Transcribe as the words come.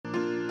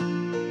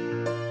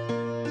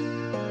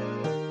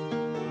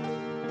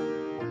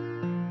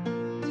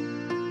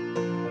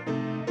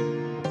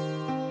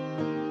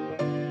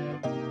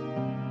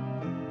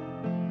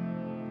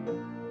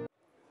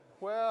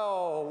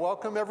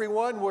welcome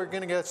everyone. We're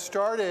going to get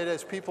started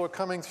as people are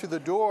coming through the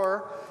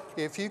door.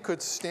 If you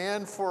could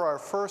stand for our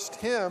first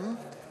hymn,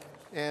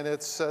 and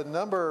it's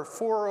number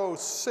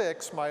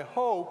 406, My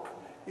Hope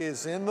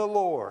is in the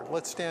Lord.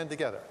 Let's stand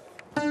together.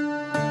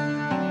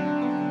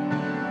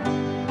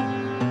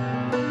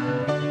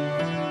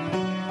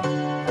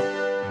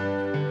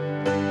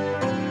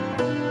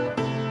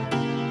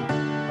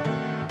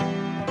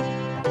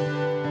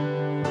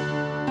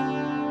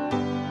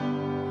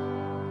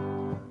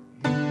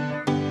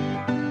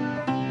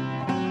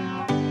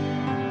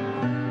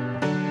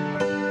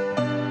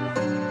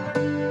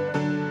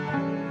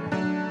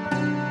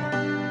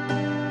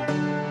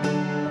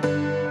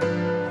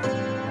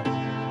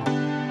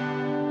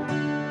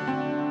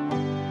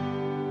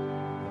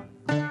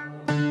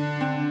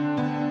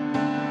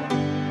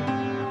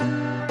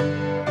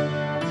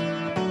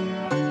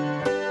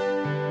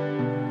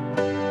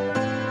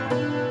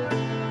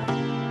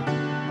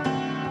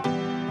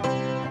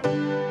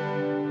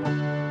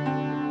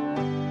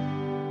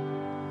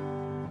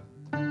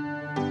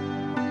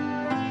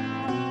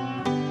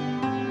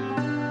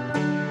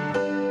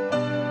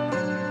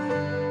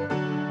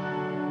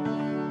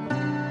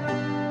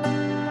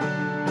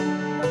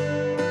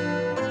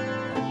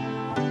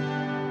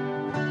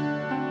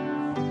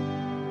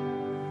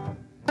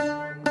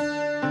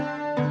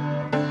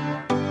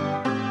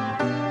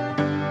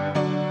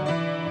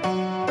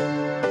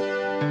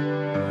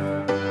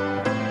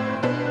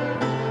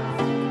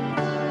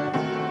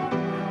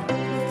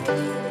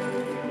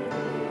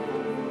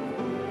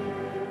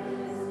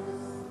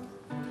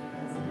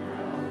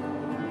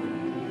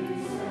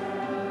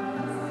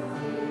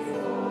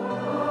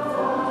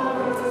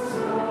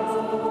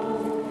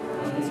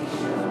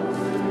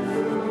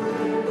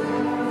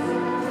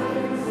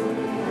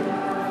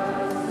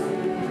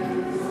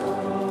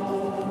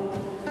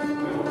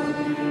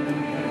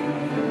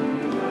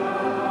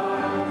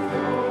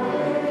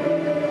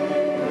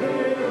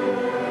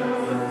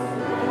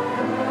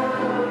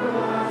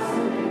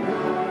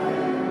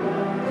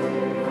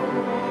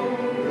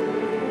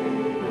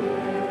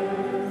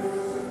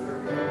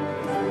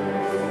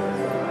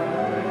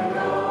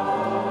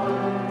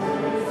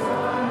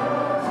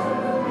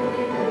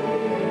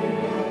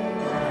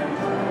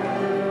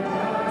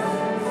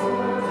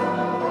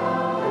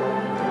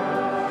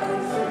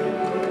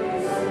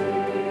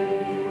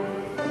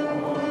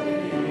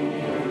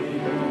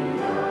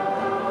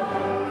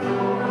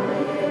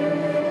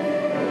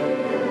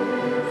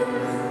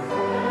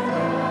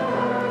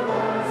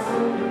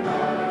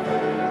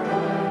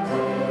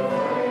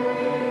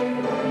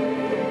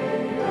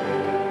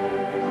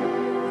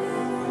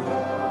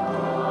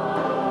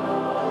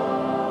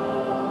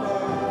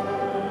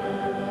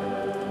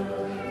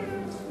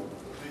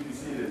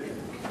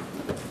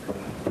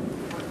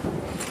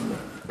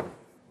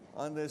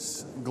 On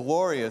this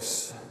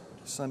glorious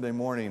Sunday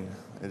morning,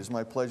 it is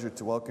my pleasure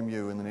to welcome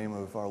you in the name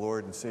of our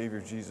Lord and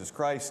Savior Jesus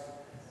Christ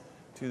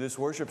to this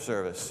worship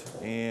service.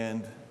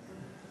 And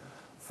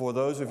for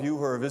those of you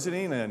who are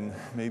visiting and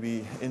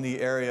maybe in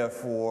the area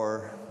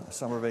for a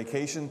summer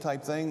vacation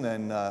type thing,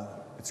 then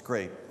it's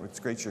great. It's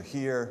great you're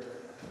here.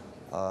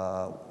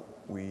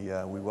 We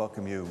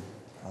welcome you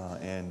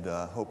and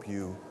hope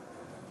you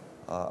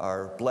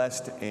are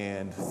blessed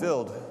and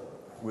filled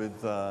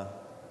with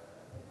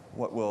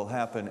what will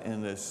happen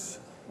in this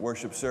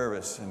worship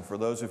service. And for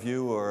those of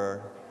you who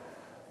are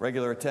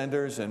regular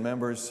attenders and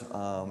members,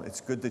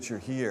 it's good that you're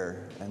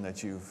here and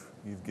that you've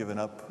given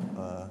up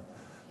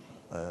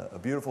a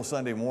beautiful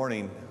Sunday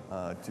morning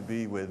to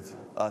be with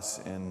us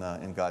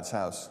in God's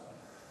house.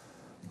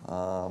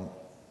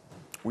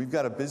 We've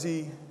got a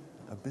busy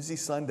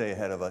Sunday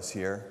ahead of us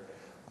here.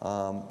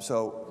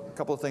 So a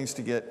couple of things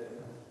to get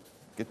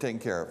taken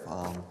care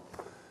of.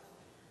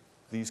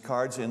 These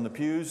cards in the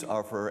pews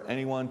are for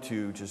anyone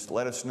to just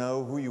let us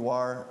know who you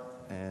are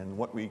and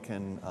what we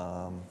can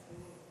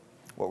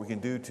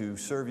do to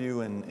serve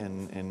you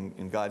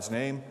in God's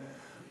name.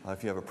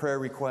 If you have a prayer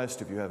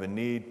request, if you have a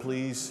need,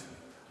 please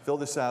fill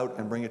this out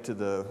and bring it to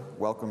the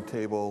welcome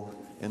table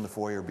in the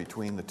foyer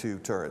between the two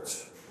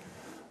turrets.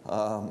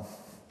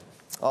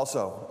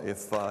 Also,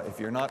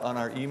 if you're not on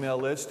our email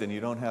list and you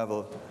don't have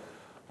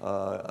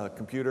a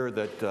computer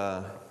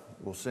that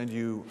we'll send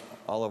you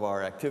all of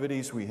our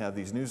activities. We have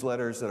these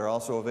newsletters that are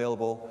also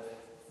available.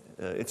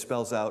 It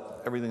spells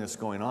out everything that's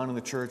going on in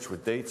the church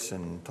with dates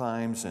and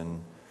times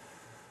and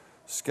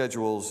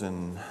schedules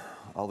and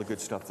all the good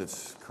stuff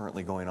that's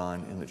currently going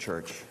on in the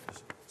church.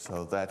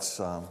 So that's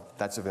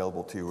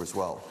available to you as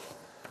well.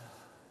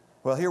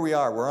 Well, here we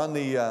are. We're on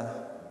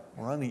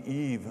the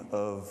eve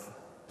of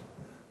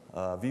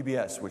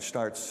VBS, which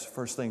starts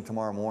first thing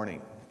tomorrow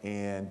morning,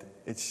 and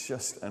it's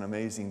just an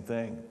amazing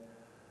thing.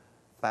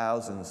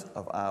 Thousands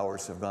of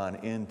hours have gone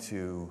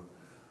into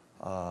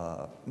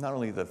not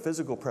only the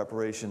physical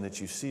preparation that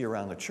you see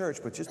around the church,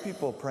 but just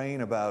people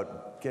praying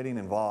about getting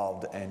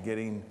involved and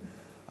getting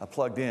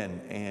plugged in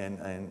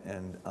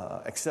and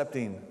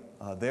accepting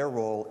their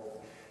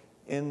role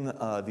in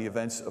the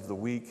events of the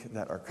week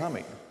that are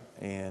coming.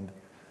 And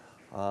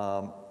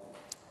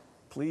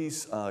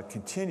please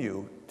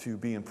continue to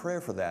be in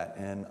prayer for that.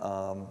 And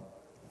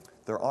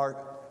there are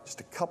just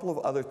a couple of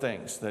other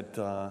things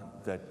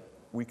that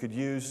we could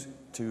use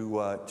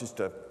to just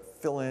to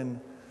fill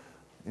in,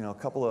 a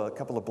couple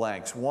of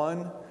blanks.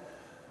 One,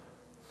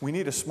 we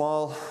need a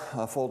small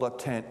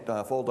fold-up tent,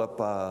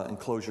 fold-up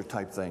enclosure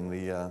type thing,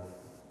 the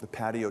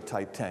patio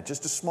type tent,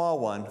 just a small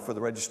one for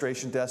the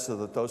registration desk so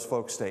that those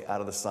folks stay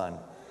out of the sun.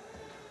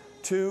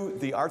 Two,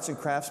 the arts and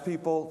crafts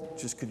people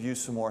just could use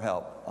some more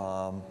help.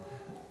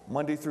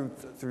 Monday through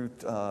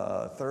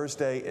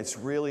Thursday, it's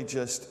really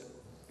just,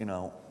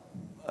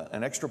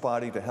 an extra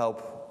body to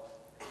help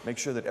make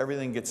sure that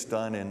everything gets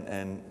done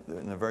in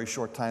a very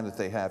short time that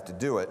they have to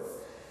do it.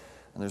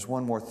 And there's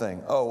one more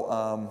thing.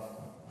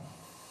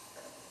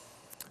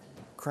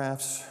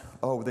 Crafts.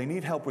 They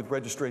need help with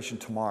registration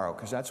tomorrow,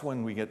 because that's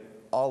when we get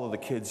all of the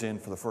kids in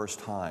for the first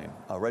time.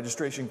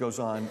 Registration goes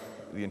on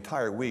the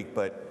entire week,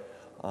 but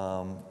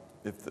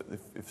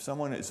if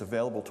someone is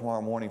available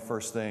tomorrow morning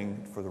first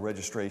thing for the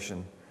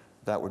registration,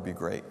 that would be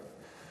great.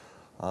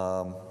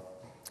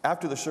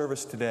 After the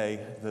service today,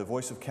 the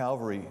Voice of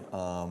Calvary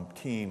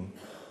team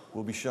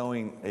will be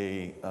showing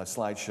a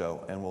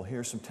slideshow, and we'll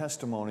hear some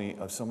testimony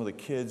of some of the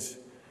kids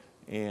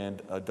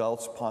and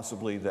adults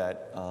possibly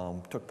that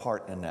took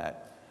part in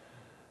that.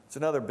 It's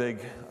another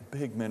big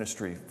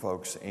ministry,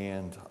 folks,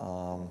 and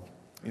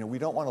we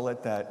don't want to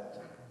let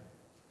that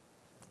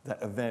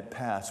event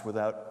pass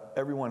without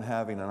everyone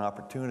having an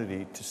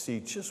opportunity to see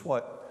just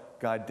what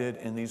God did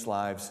in these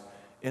lives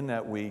in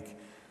that week,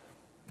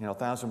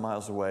 1,000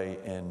 miles away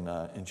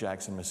in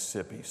Jackson,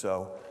 Mississippi.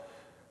 So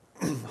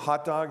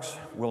hot dogs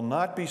will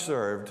not be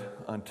served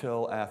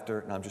until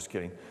after. No, I'm just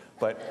kidding.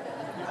 But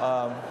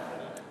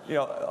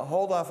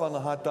hold off on the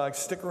hot dogs.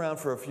 Stick around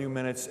for a few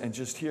minutes and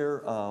just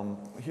hear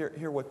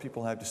what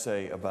people have to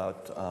say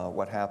about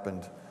what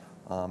happened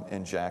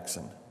in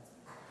Jackson.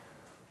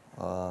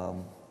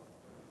 One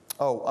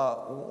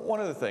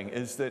other thing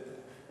is that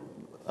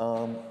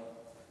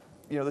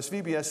this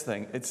VBS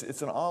thing.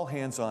 It's an all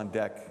hands on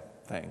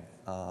deck thing.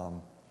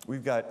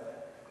 We've got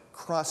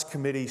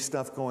cross-committee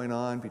stuff going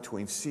on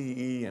between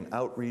CE and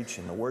Outreach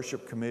and the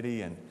Worship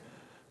Committee, and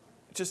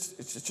it's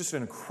just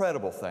an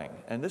incredible thing.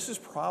 And this is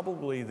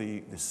probably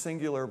the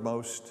singular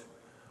most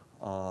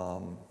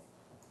what's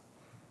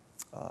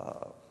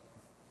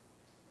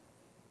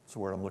the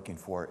word I'm looking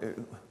for?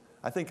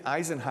 I think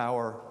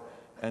Eisenhower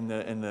and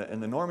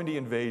the Normandy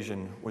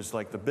invasion was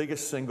like the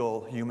biggest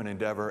single human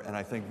endeavor, and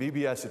I think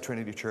VBS at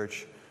Trinity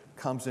Church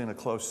comes in a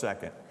close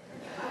second.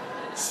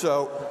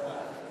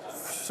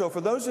 So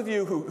for those of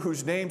you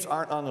whose names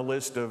aren't on the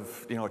list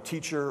of a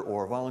teacher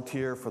or a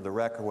volunteer for the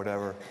rec or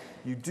whatever,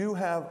 you do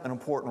have an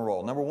important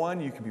role. Number one,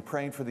 you can be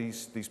praying for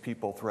these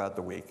people throughout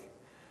the week.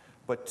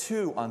 But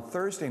two, on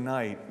Thursday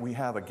night, we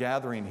have a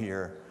gathering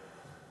here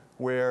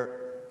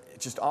where it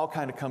just all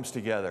kind of comes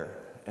together.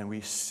 And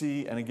we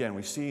see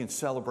and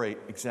celebrate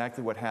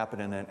exactly what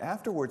happened. And then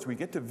afterwards, we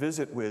get to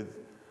visit with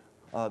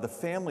the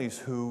families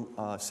who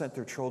sent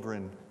their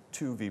children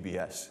to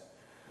VBS.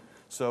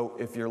 So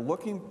if you're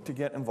looking to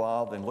get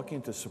involved and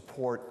looking to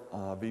support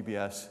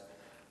VBS,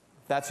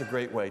 that's a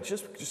great way.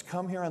 Just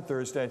come here on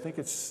Thursday. I think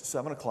it's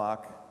 7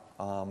 o'clock.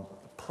 The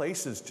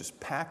place is just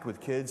packed with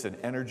kids and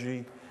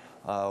energy.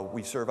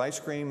 We serve ice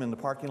cream in the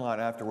parking lot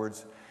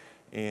afterwards.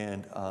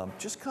 And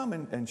just come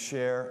and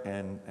share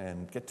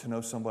and get to know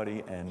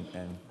somebody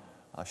and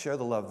share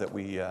the love that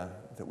we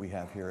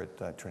have here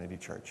at Trinity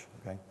Church.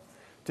 Okay,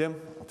 Tim,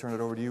 I'll turn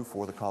it over to you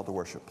for the call to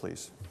worship,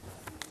 please.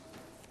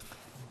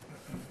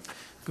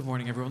 Good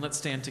morning, everyone. Let's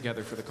stand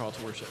together for the call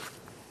to worship.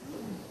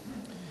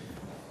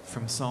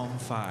 From Psalm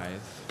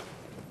 5.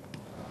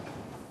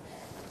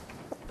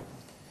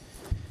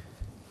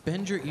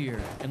 Bend your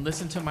ear and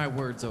listen to my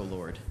words, O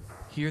Lord.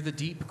 Hear the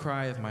deep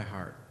cry of my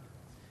heart.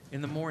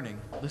 In the morning,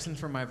 listen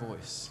for my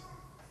voice.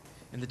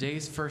 In the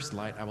day's first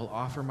light, I will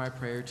offer my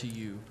prayer to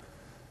you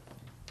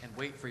and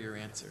wait for your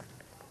answer.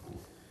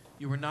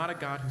 You are not a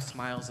God who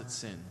smiles at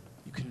sin.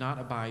 You cannot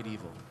abide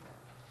evil.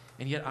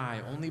 And yet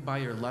I, only by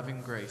your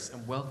loving grace,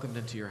 am welcomed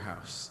into your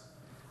house.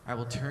 I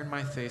will turn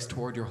my face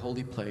toward your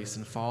holy place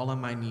and fall on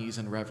my knees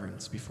in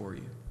reverence before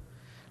you.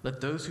 Let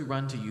those who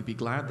run to you be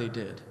glad they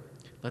did.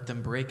 Let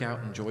them break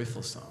out in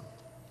joyful song.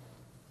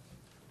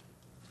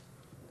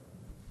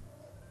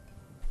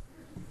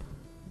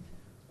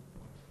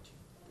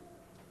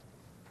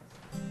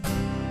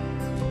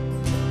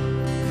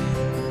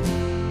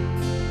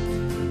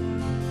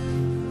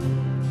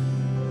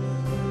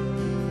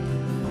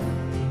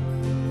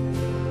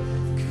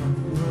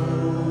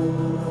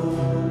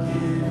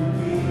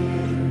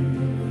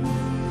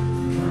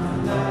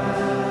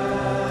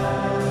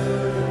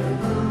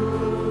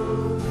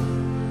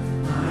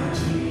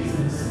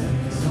 Jesus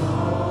makes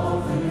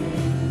all things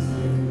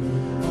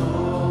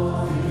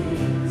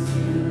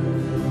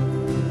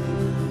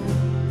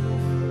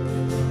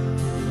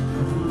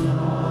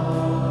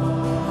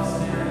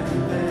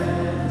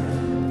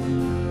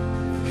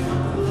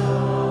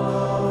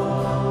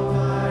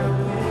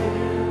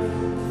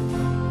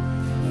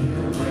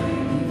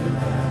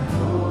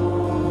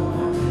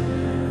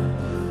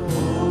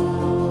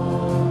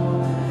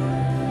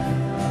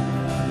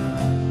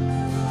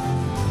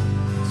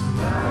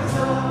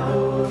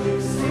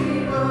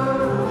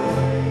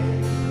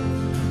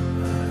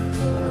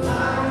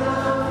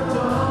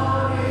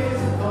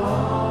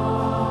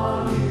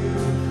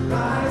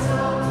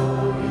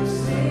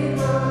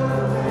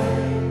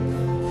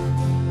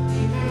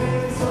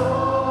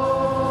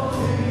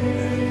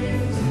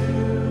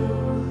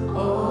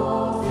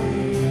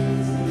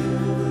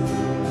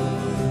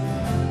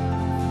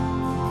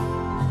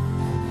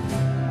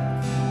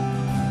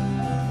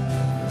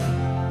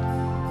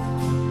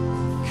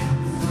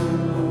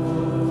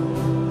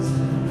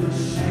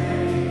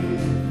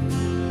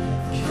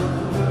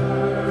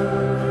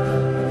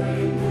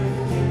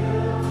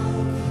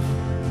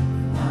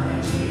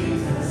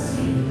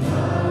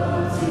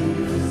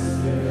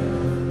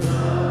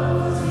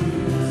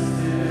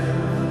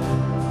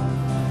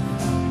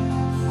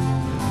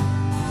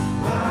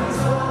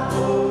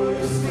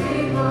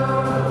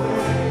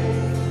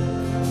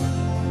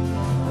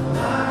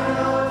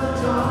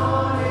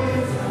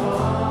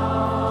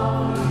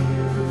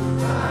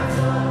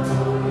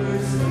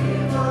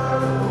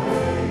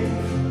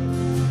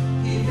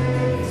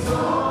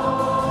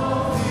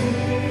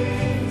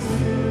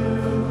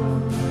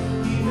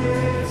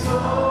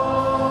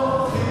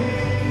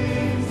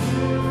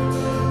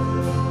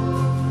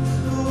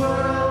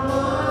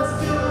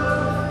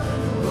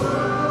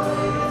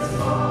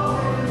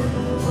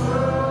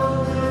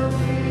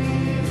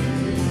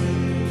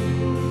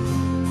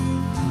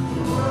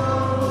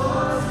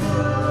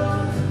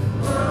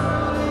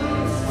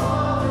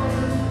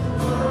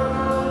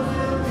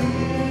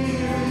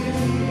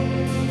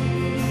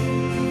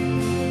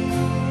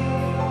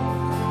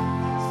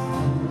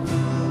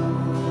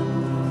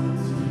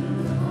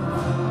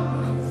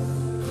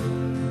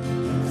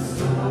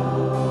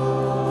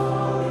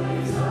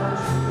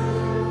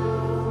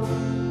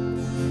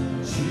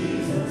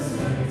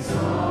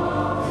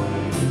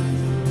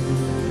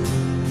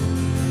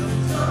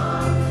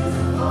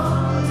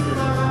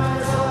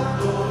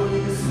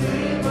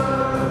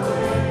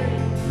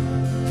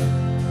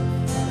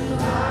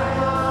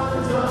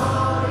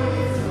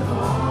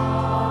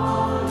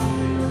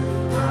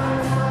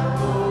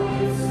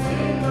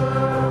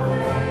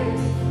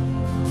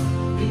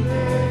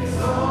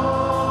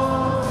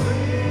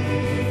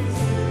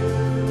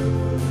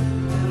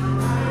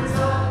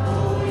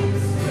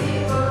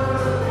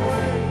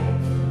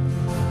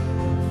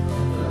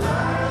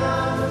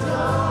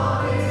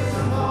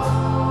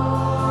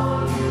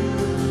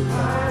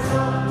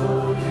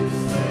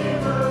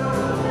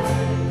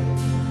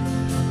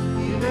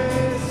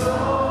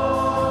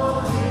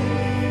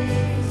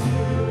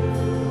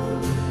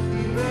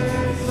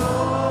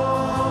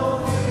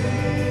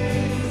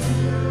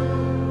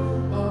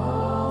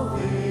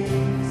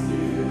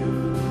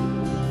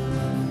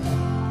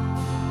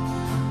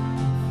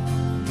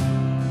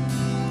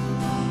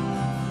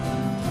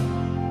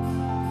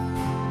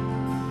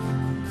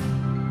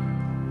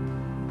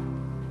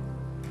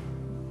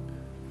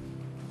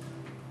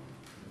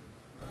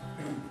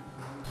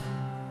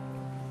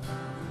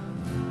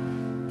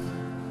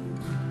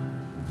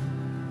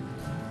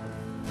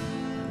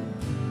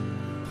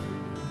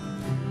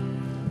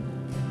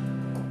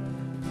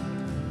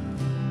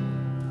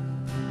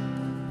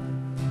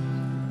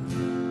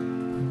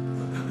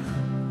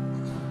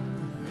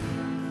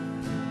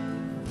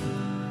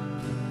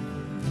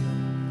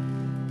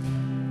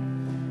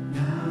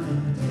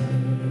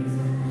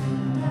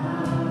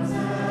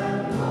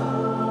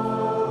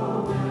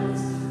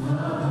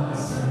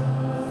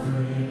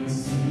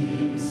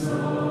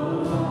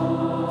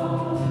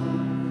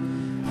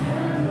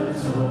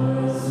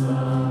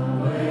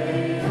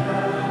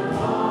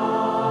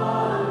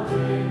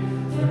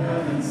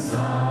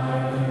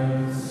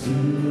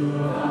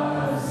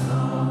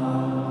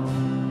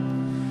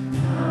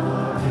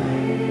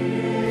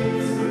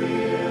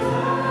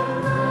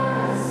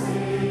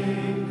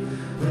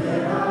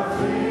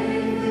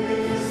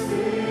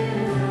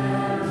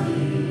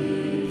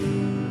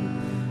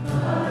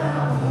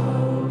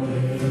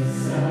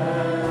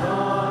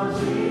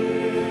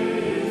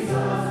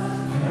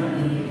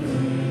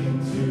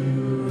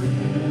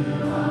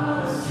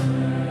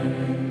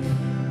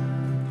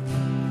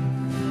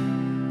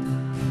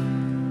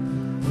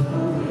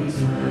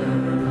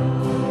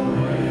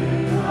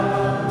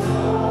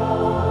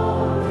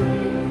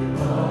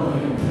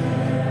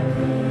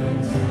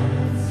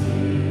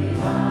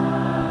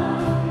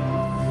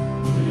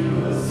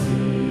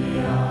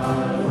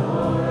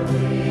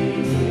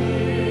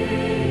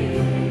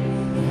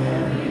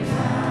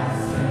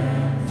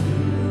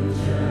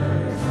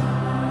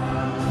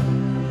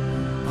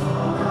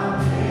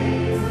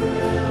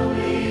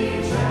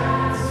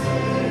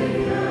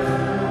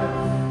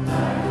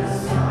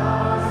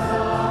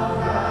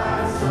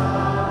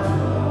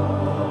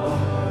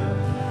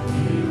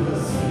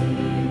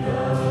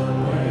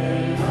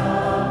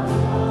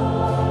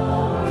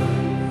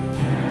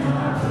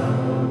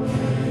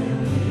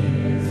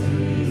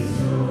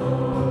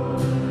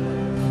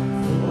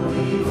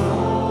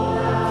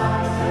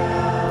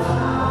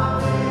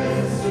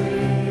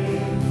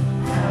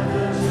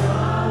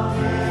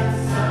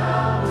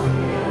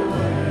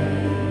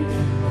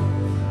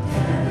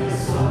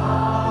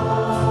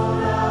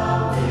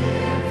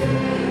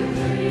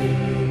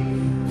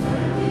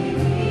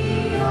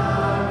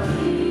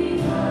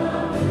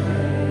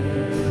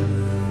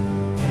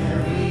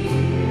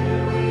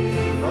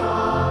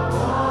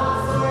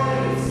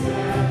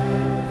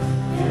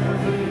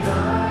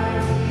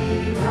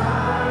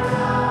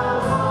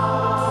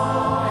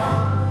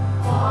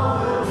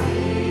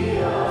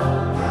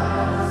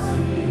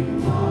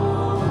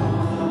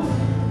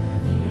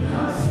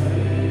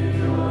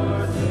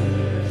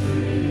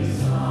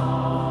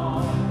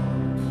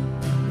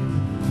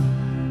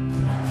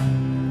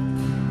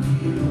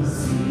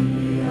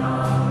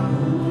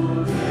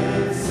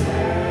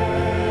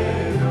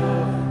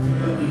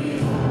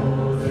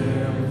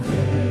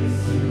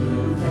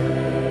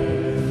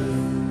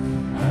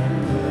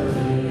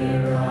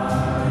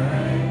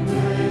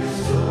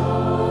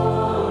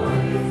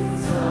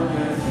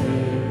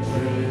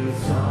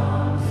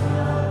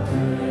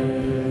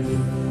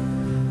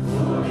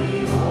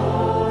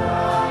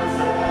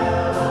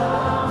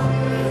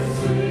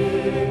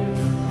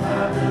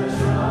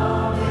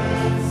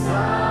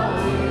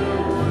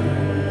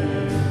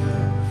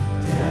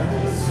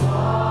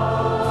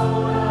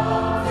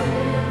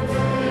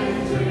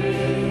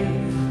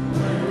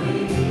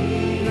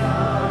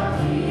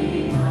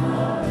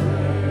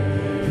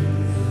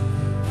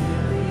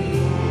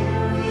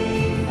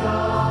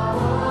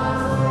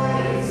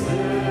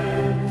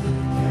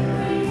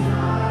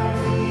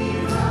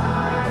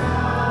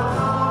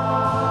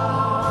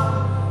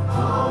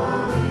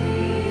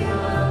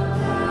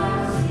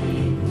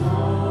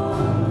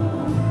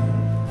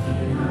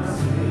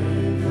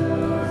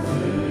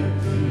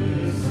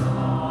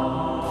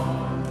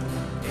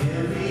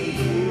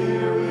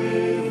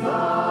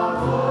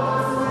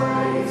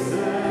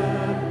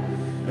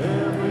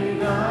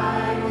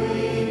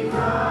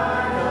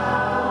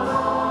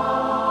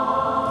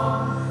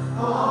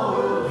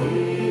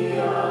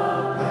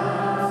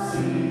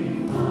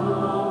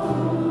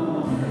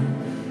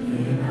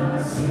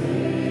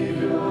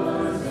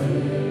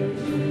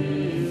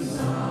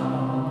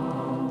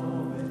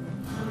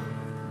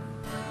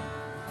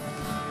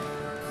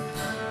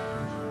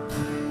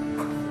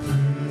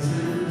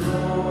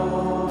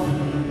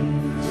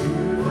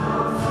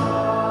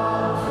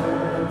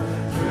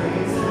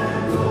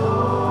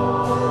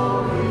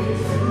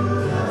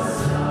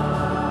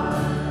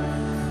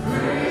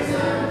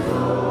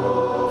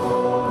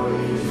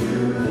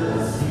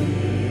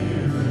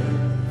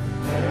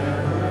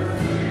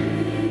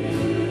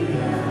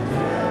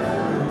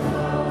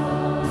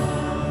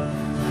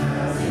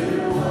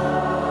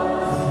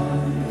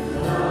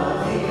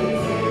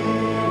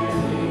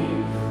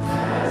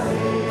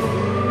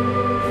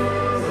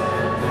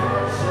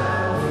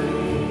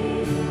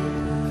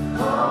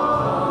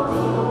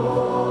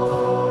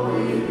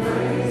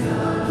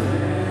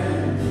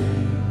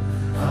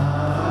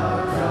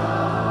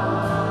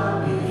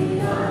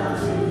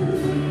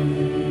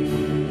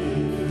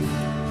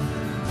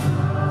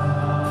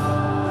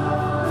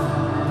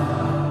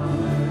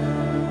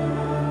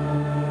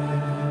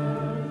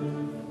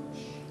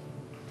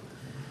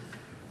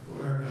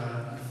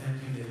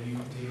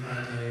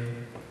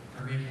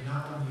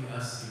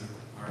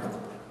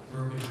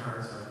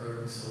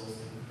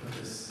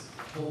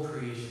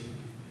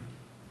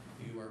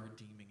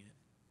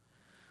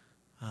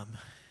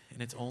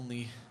And it's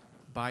only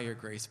by your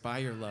grace, by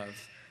your love,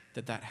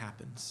 that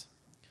happens.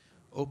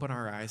 Open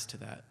our eyes to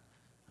that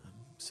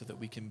so that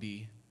we can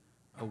be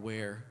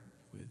aware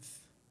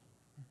with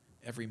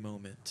every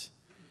moment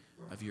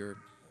of your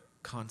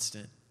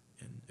constant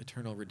and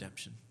eternal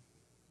redemption.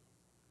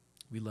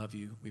 We love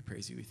you, we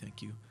praise you, we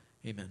thank you.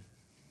 Amen.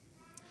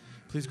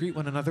 Please greet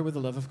one another with the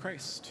love of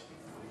Christ.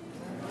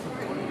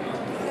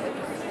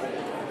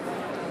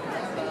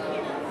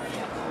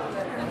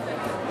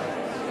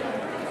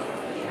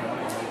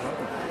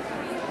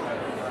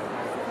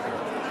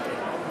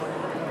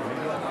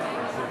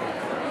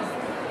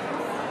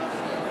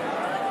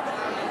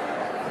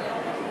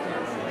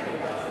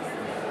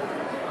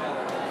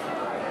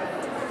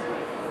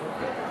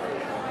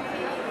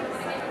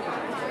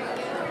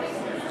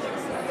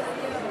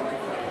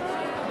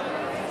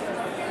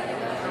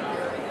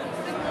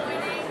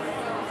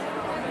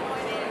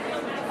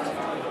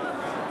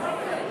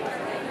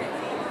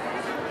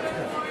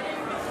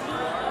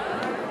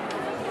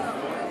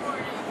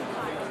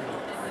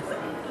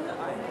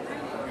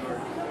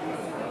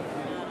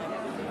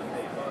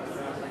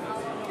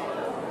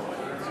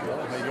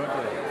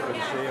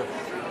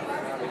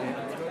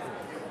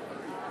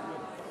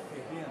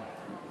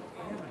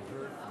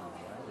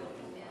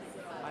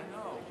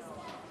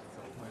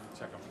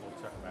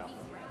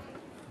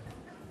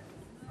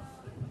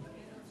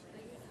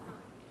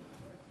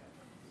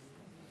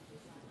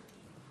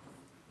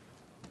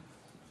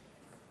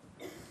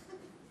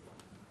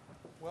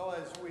 Well,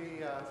 as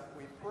we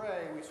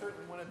pray, we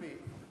certainly want to be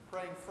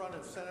praying front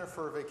and center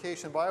for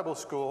Vacation Bible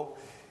School.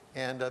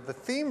 And the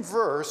theme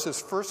verse is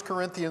 1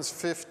 Corinthians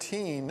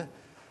 15,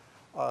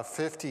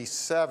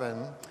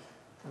 57,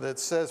 that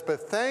says,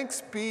 "But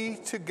thanks be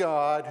to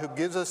God who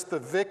gives us the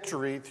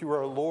victory through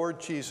our Lord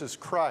Jesus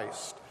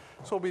Christ."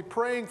 So we'll be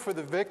praying for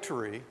the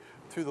victory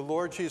through the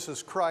Lord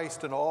Jesus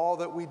Christ in all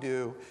that we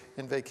do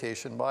in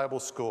Vacation Bible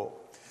School.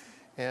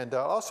 And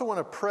I also want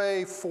to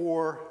pray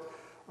for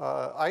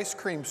ice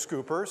cream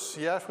scoopers.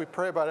 Yes, we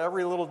pray about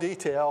every little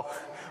detail.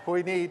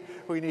 We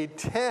need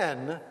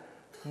 10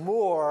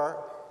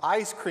 more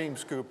ice cream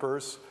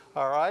scoopers,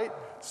 all right?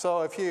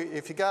 So if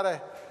you got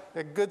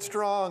a good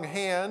strong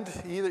hand,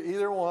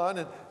 either one,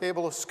 and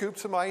able to scoop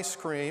some ice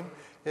cream,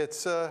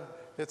 it's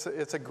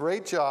a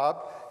great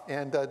job.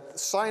 And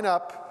sign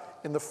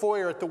up in the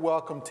foyer at the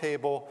welcome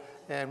table,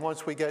 and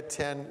once we get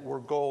 10, we're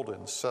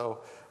golden. So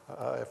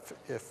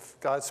if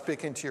God's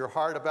speaking to your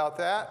heart about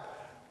that,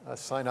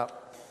 sign up.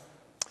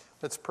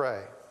 Let's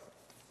pray.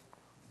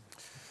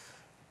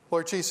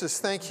 Lord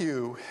Jesus, thank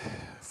you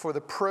for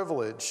the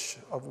privilege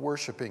of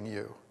worshiping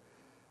you.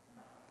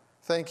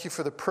 Thank you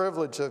for the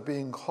privilege of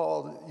being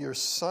called your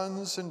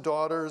sons and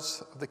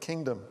daughters of the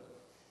kingdom.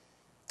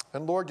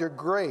 And Lord, your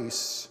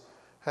grace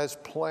has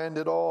planned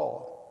it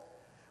all.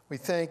 We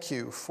thank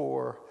you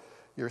for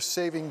your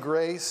saving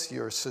grace,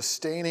 your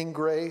sustaining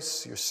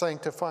grace, your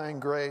sanctifying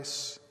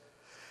grace,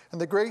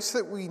 and the grace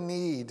that we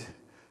need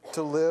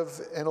to live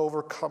an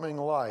overcoming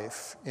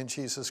life in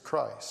Jesus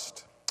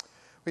Christ.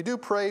 We do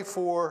pray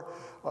for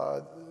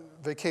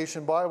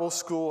Vacation Bible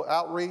School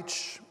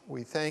outreach.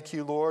 We thank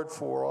you, Lord,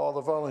 for all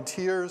the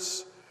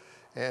volunteers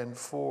and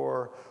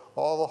for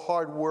all the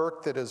hard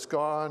work that has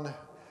gone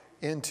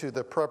into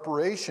the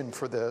preparation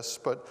for this.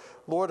 But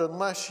Lord,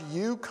 unless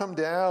you come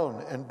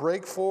down and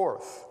break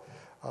forth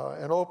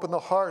and open the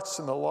hearts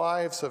and the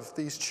lives of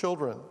these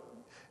children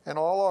and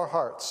all our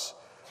hearts,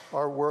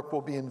 our work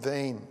will be in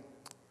vain.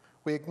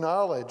 We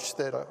acknowledge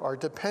that our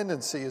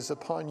dependency is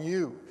upon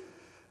you,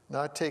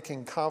 not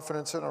taking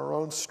confidence in our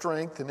own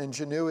strength and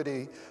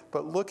ingenuity,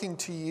 but looking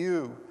to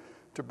you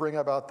to bring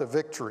about the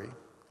victory.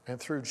 And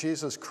through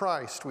Jesus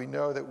Christ, we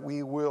know that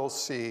we will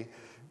see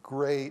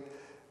great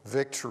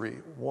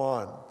victory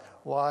won,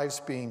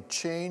 lives being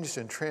changed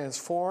and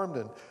transformed,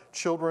 and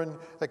children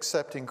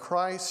accepting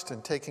Christ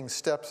and taking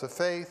steps of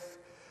faith,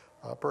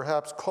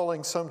 perhaps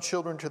calling some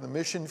children to the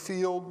mission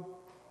field.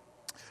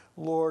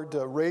 Lord,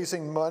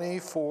 raising money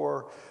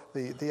for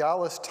the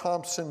Alice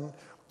Thompson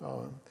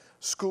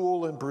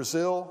School in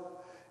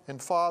Brazil. And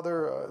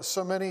Father,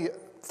 so many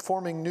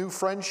forming new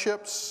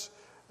friendships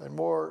and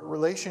more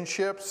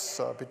relationships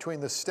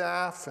between the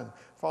staff and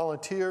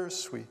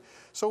volunteers.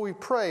 So we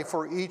pray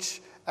for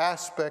each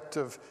aspect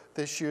of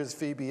this year's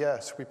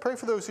VBS. We pray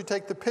for those who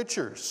take the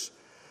pictures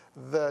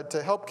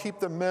to help keep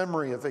the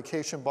memory of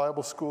Vacation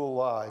Bible School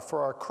alive,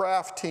 for our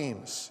craft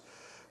teams,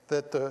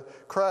 that the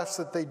crafts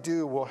that they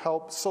do will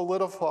help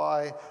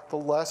solidify the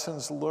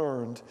lessons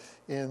learned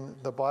in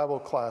the Bible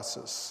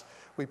classes.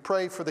 We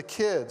pray for the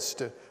kids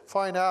to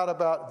find out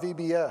about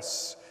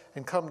VBS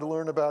and come to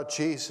learn about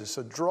Jesus.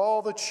 So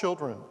draw the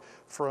children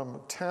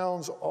from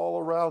towns all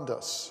around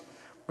us.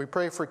 We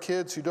pray for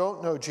kids who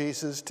don't know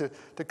Jesus to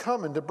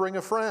come and to bring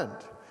a friend.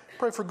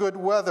 Pray for good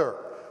weather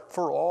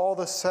for all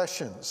the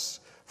sessions,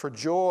 for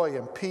joy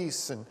and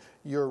peace and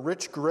your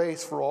rich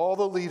grace for all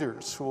the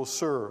leaders who will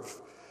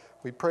serve.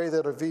 We pray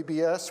that our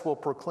VBS will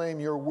proclaim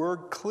your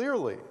word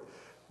clearly.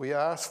 We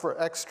ask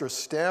for extra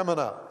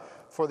stamina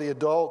for the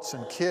adults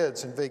and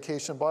kids in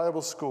Vacation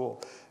Bible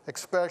School,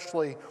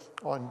 especially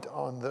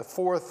on the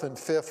 4th and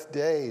 5th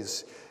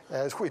days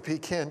as we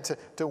begin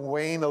to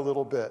wane a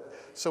little bit.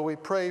 So we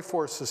pray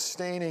for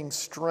sustaining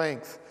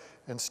strength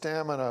and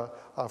stamina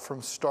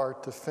from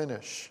start to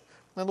finish.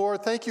 And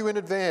Lord, thank you in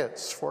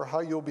advance for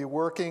how you'll be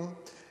working,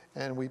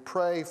 and we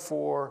pray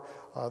for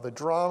the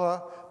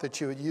drama,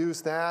 that you would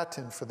use that,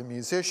 and for the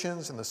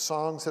musicians and the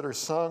songs that are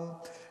sung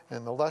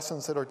and the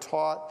lessons that are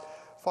taught.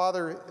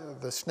 Father,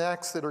 the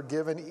snacks that are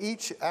given,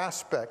 each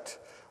aspect,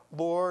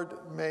 Lord,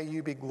 may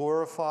you be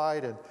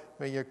glorified and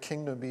may your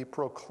kingdom be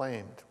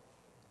proclaimed.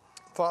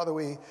 Father,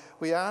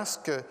 we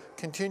ask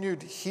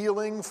continued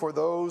healing for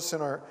those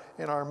in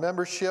our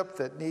membership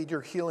that need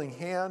your healing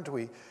hand.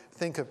 We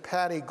think of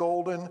Patty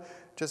Golden,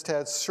 just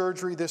had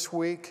surgery this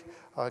week.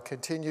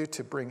 Continue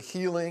to bring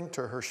healing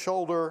to her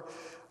shoulder.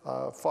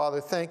 Father,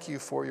 thank you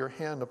for your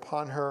hand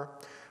upon her.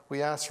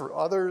 We ask for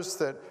others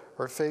that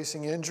are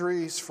facing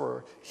injuries,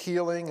 for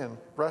healing and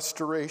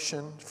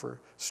restoration, for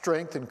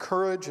strength and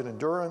courage and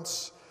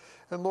endurance.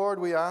 And Lord,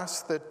 we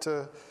ask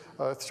that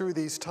through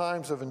these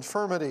times of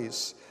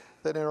infirmities,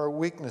 that in our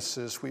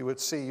weaknesses we would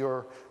see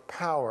your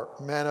power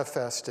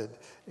manifested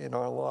in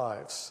our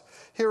lives.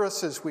 Hear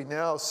us as we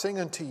now sing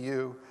unto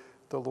you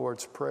the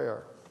Lord's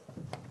Prayer.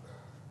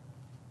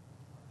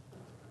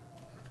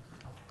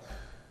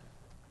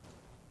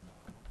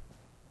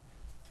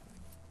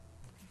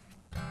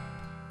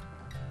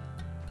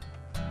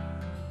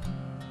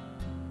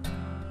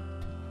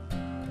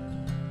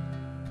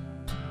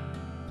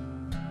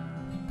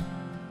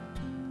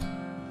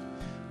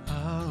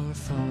 Our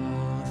Father,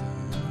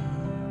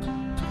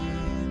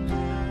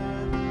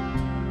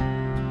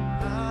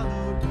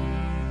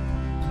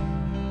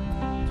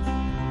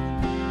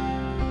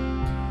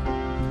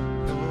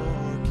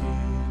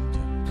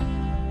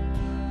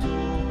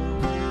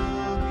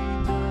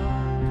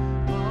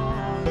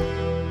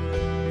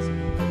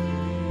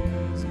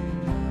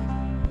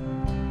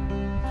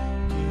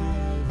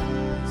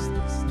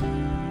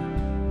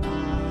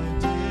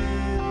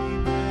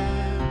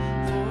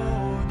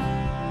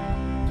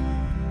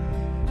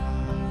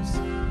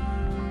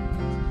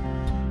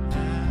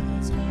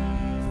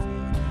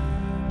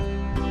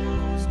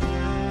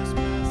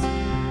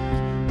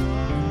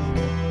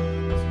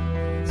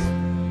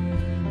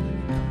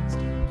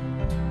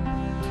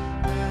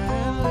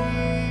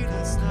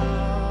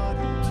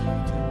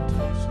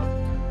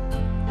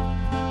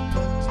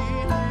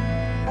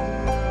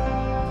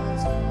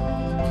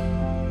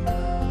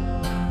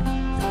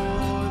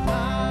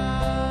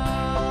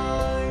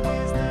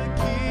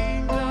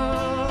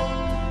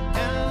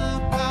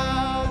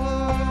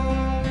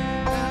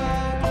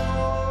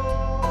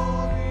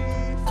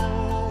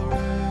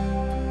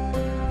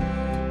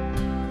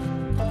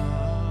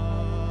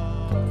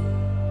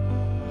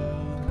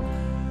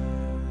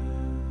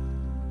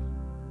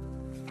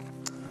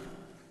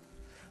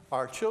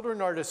 Our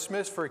children are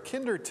dismissed for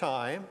kinder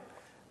time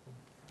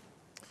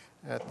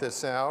at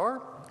this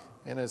hour.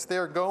 And as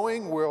they're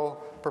going, we'll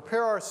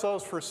prepare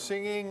ourselves for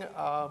singing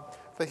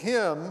the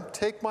hymn,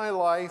 Take My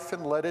Life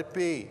and Let It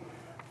Be,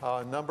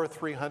 number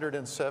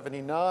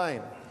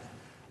 379.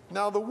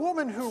 Now, the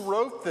woman who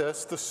wrote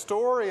this, the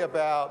story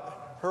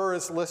about her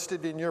is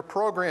listed in your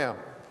program.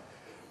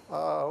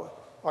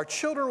 Our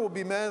children will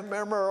be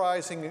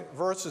memorizing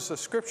verses of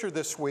Scripture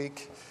this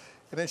week.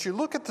 And as you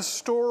look at the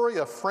story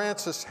of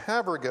Frances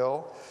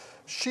Havergal,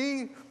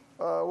 she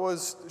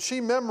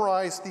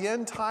memorized the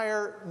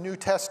entire New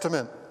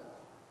Testament,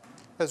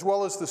 as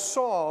well as the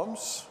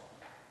Psalms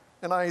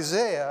and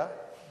Isaiah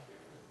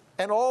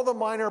and all the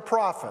minor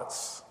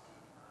prophets.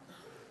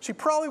 She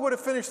probably would have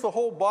finished the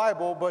whole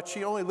Bible, but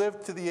she only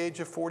lived to the age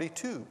of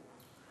 42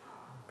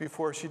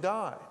 before she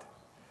died.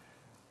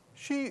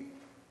 She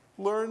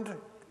learned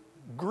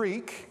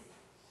Greek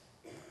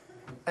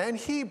and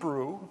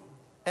Hebrew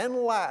and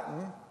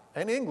Latin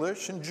and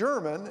English and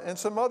German and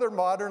some other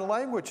modern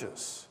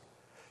languages.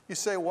 You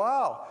say,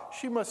 wow,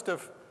 she must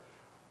have,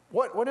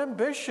 what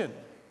ambition.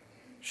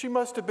 She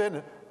must have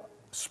been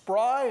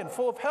spry and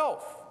full of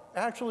health.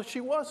 Actually, she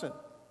wasn't.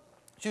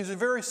 She was a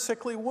very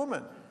sickly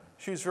woman.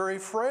 She was very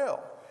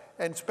frail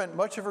and spent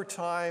much of her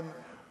time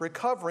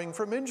recovering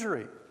from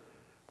injury.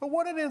 But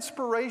what an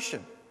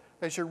inspiration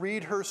as you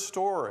read her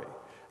story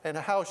and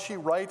how she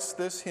writes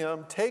this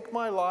hymn, Take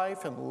My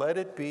Life and Let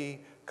It Be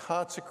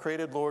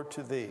consecrated, Lord,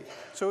 to Thee.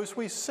 So as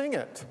we sing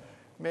it,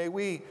 may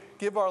we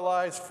give our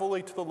lives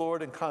fully to the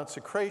Lord in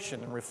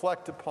consecration and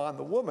reflect upon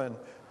the woman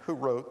who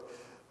wrote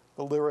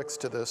the lyrics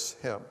to this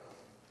hymn.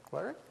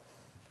 Larry?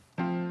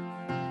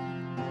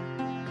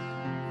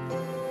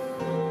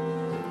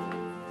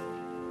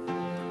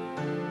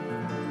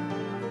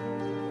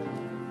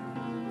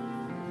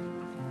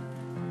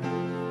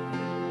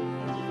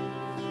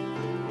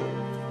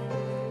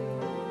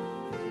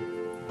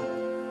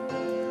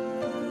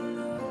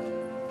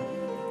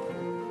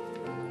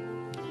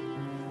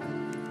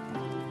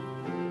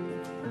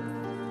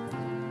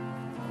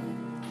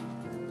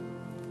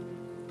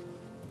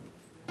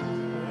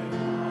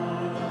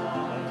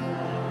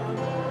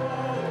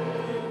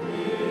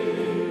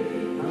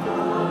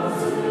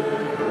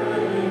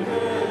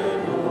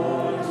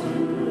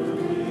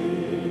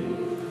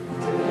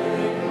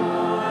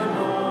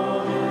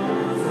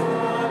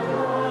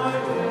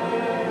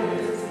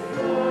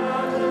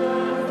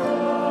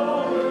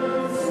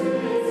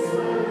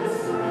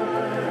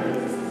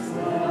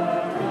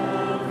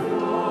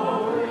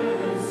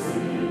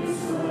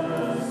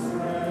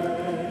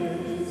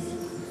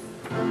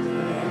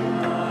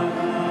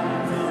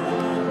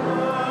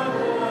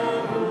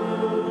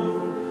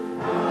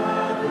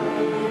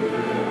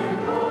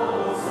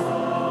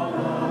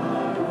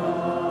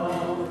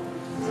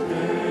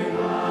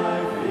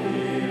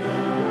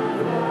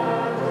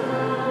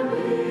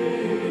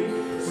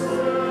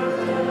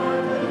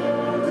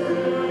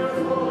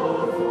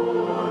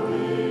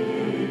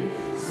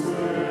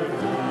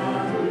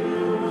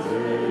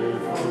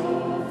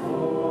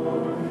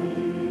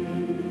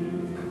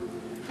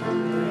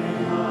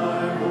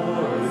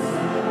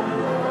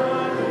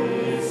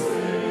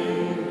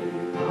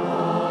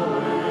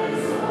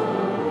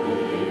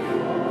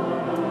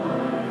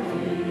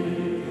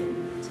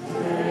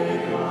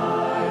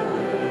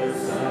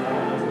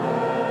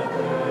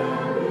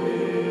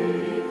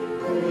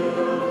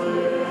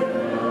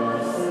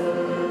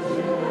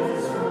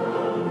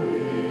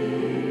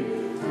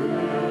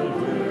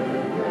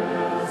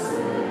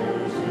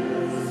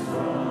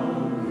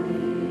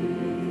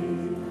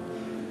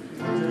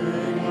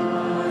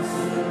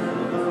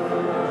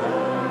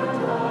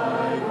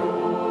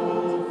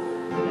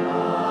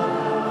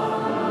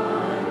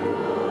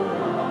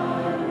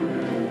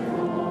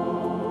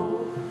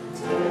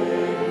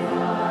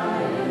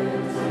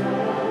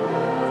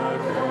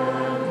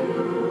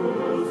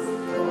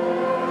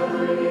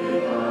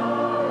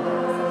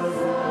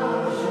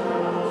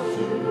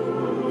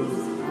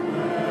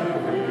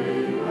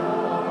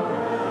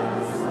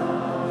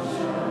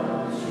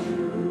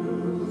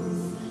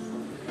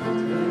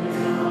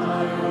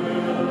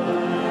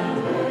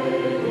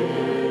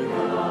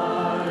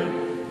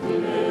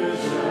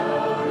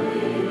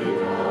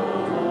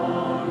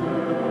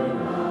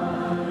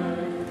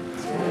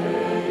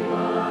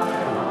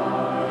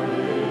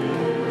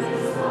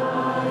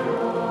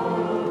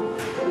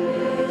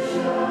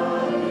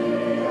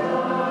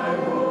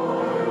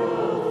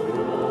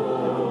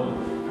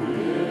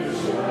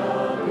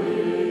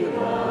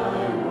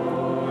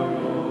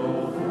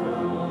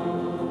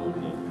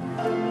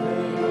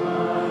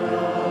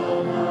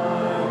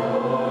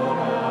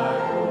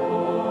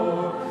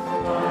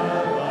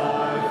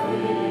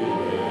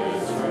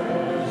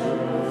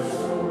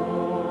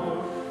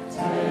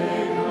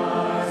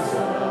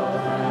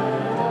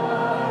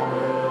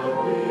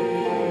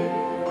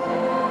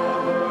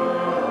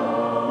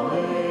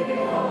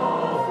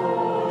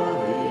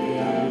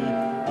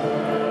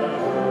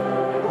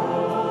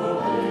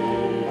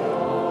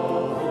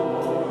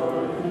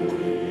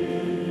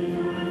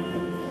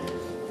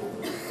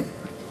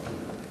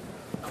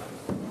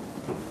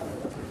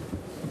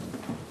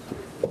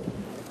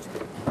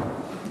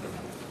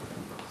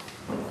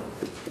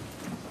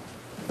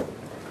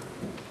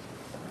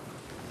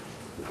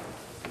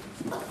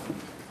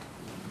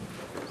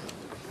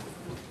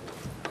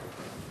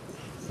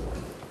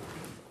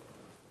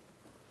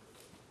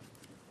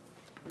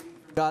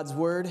 God's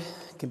word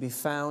can be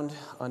found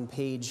on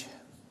page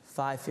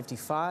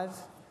 555,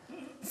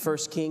 1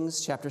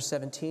 Kings chapter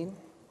 17,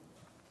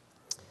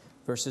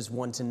 verses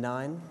 1 to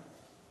 9,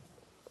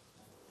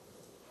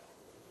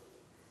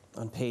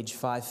 on page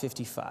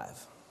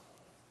 555.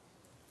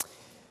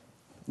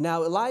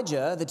 Now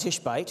Elijah the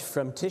Tishbite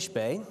from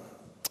Tishbe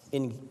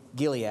in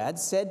Gilead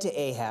said to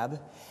Ahab,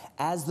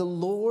 "As the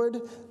Lord,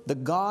 the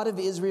God of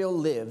Israel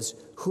lives,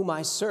 whom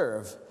I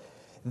serve,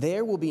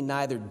 there will be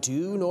neither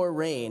dew nor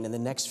rain in the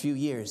next few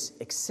years,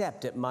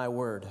 except at my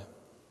word."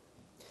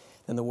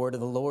 Then the word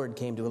of the Lord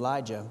came to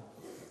Elijah,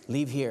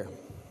 "Leave here,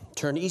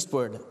 turn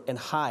eastward and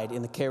hide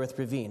in the Kerith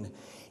ravine,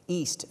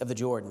 east of the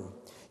Jordan.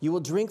 You will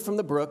drink from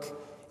the brook,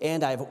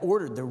 and I have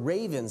ordered the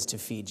ravens to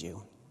feed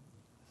you."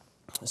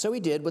 So he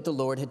did what the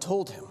Lord had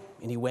told him,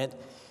 and he went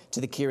to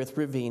the Kerith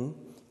ravine,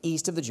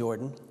 east of the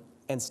Jordan,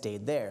 and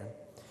stayed there.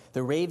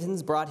 The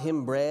ravens brought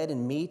him bread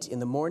and meat in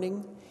the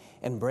morning,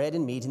 and bread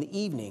and meat in the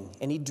evening,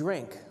 and he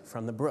drank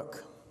from the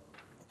brook.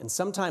 And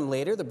sometime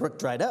later the brook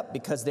dried up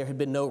because there had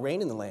been no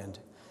rain in the land.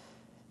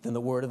 Then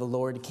the word of the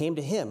Lord came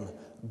to him,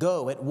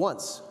 "Go at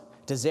once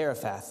to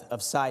Zarephath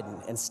of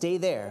Sidon and stay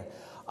there.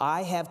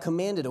 I have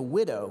commanded a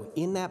widow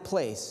in that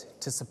place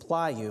to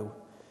supply you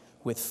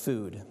with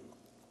food."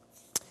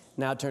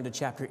 Now turn to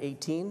chapter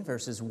 18,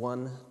 verses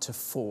 1 to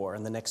 4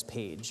 on the next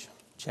page.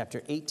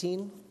 Chapter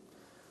 18,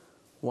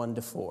 1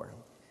 to 4.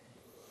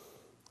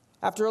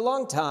 After a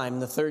long time, in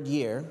the third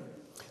year,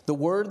 the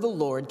word of the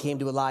Lord came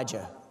to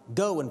Elijah,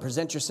 "Go and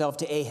present yourself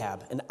to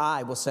Ahab, and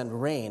I will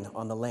send rain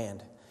on the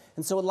land."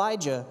 And so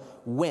Elijah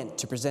went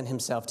to present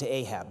himself to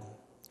Ahab.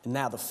 And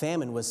now the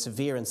famine was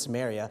severe in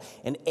Samaria,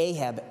 and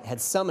Ahab had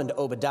summoned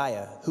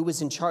Obadiah, who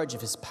was in charge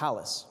of his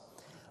palace.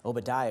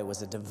 Obadiah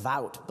was a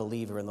devout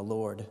believer in the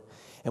Lord.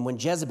 And when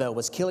Jezebel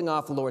was killing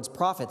off the Lord's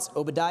prophets,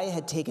 Obadiah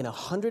had taken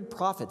 100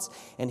 prophets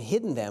and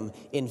hidden them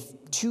in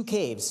 2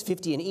 caves,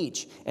 50 in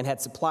each, and had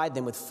supplied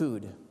them with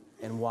food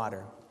and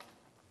water.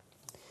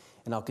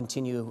 And I'll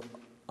continue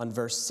on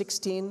verse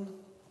 16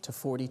 to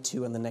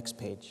 42 on the next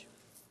page.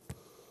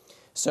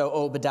 So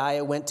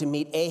Obadiah went to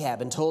meet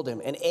Ahab and told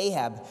him, and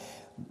Ahab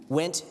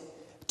went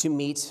to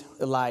meet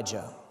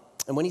Elijah.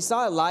 And when he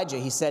saw Elijah,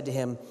 he said to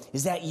him,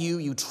 "Is that you,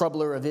 you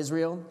troubler of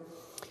Israel?"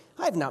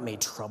 "I have not made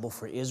trouble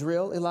for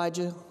Israel,"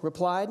 Elijah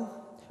replied,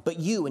 "but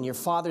you and your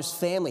father's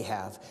family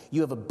have.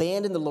 You have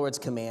abandoned the Lord's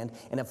command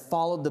and have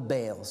followed the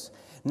Baals.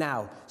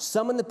 Now,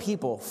 summon the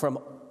people from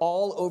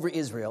all over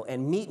Israel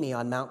and meet me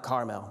on Mount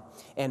Carmel,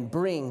 and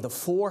bring the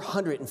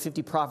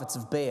 450 prophets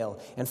of Baal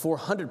and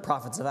 400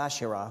 prophets of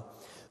Asherah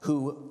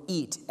who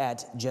eat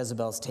at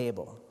Jezebel's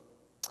table."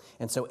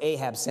 And so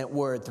Ahab sent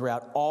word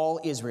throughout all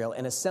Israel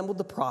and assembled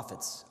the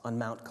prophets on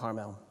Mount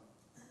Carmel.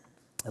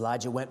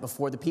 Elijah went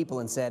before the people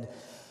and said,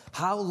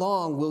 "How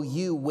long will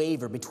you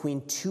waver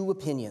between 2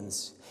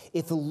 opinions?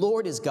 If the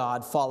Lord is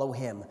God, follow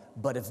him.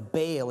 But if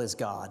Baal is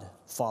God,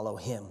 follow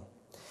him."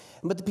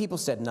 But the people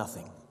said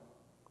nothing.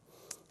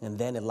 And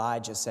then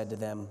Elijah said to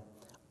them,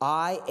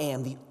 "I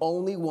am the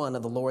only one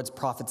of the Lord's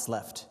prophets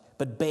left,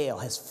 but Baal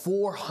has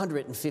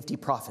 450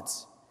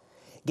 prophets.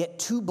 Get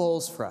 2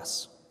 bulls for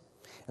us,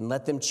 and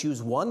let them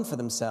choose one for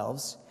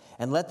themselves,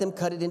 and let them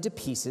cut it into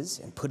pieces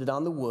and put it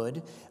on the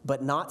wood,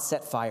 but not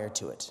set fire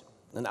to it.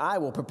 And I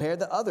will prepare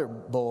the other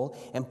bull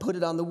and put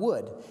it on the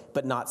wood,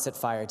 but not set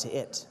fire to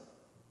it.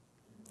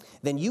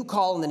 Then you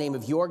call on the name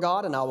of your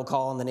God, and I will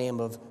call on the name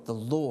of the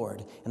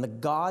Lord. And the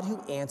God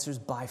who answers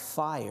by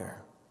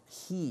fire,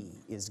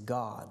 he is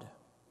God."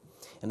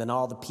 And then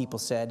all the people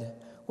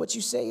said, "What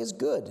you say is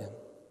good."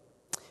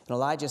 And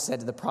Elijah said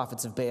to the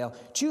prophets of Baal,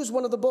 "Choose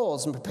one of the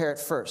bulls and prepare it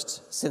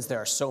first, since there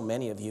are so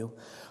many of you.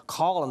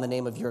 Call on the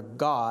name of your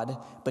God,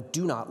 but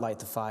do not light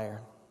the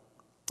fire."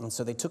 And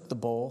so they took the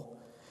bull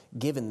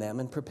given them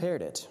and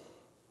prepared it.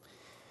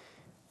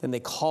 Then they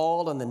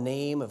called on the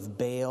name of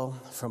Baal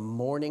from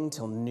morning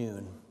till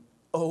noon.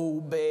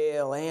 "O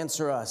Baal,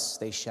 answer us,"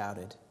 they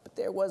shouted. But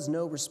there was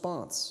no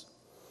response.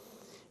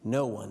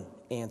 No one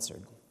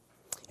answered.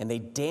 And they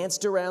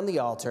danced around the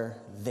altar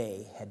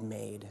they had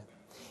made.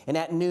 And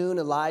at noon,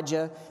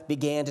 Elijah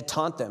began to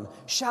taunt them.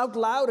 "Shout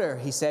louder,"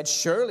 he said.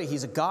 "Surely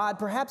he's a god.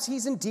 Perhaps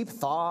he's in deep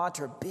thought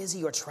or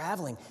busy or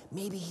traveling.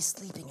 Maybe he's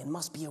sleeping and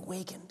must be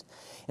awakened."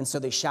 And so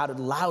they shouted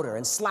louder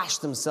and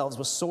slashed themselves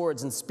with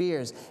swords and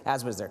spears,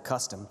 as was their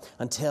custom,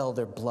 until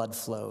their blood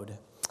flowed.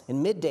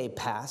 And midday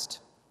passed,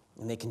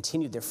 and they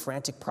continued their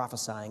frantic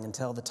prophesying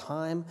until the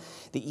time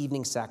the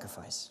evening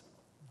sacrifice.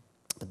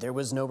 But there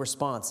was no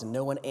response, and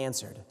no one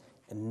answered,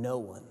 and no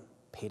one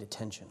paid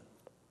attention.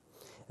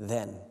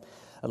 Then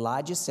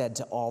Elijah said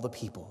to all the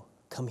people,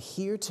 "Come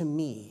here to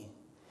me."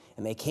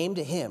 And they came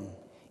to him,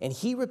 and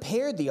he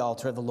repaired the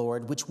altar of the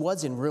Lord, which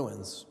was in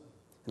ruins.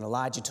 And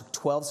Elijah took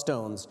 12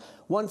 stones,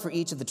 one for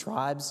each of the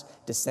tribes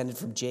descended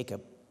from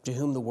Jacob, to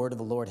whom the word of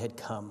the Lord had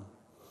come,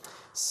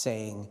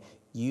 saying,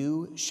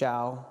 Your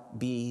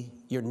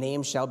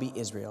name shall be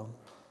Israel.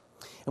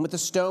 And with the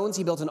stones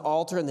he built an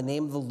altar in the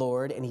name of the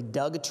Lord, and he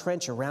dug a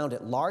trench around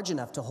it large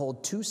enough to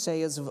hold 2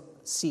 seahs of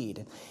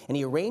seed. And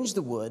he arranged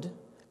the wood,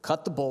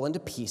 cut the bull into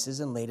pieces,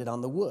 and laid it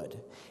on the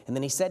wood. And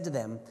then he said to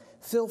them,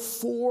 "Fill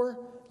 4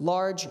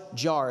 large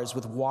jars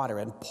with water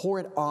and pour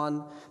it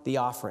on the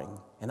offering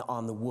and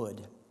on the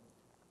wood."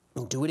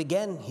 "And do it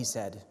again," he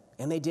said.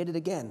 And they did it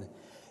again.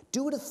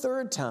 "Do it a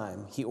 3rd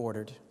time," he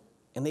ordered.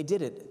 And they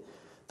did it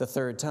the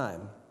 3rd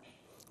time.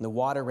 And the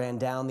water ran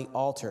down the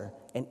altar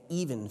and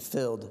even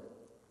filled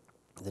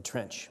the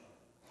trench.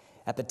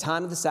 At the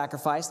time of the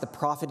sacrifice, the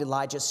prophet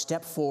Elijah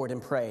stepped forward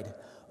and prayed,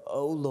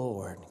 "O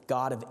Lord,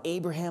 God of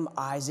Abraham,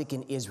 Isaac,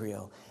 and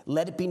Israel,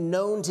 let it be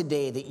known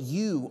today that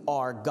you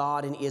are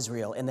God in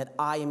Israel, and that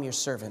I am your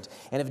servant,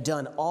 and have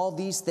done all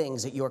these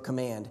things at your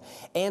command.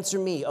 Answer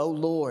me, O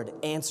Lord,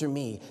 answer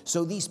me,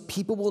 so these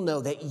people will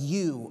know that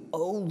you,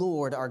 O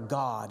Lord, are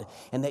God,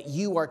 and that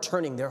you are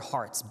turning their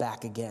hearts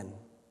back again."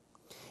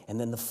 And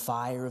then the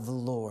fire of the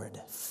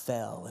Lord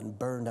fell and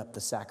burned up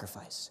the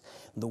sacrifice,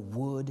 the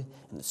wood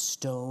and the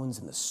stones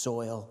and the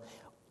soil,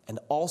 and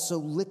also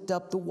licked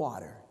up the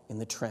water in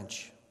the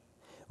trench.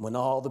 When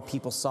all the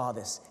people saw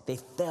this, they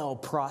fell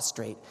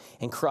prostrate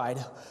and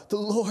cried, "The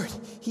Lord,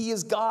 he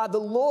is God! The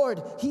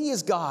Lord, he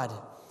is God!"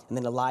 And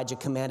then Elijah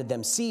commanded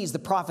them, "Seize the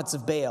prophets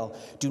of Baal.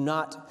 Do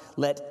not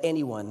let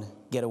anyone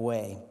get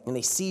away." And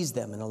they seized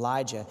them, and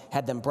Elijah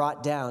had them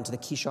brought down to the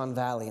Kishon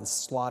Valley and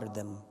slaughtered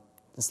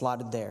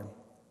there.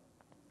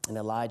 And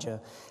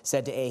Elijah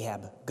said to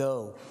Ahab,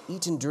 "Go,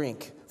 eat and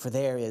drink, for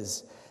there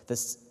is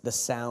the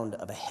sound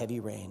of a heavy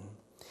rain."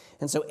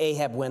 And so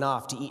Ahab went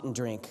off to eat and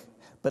drink.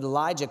 But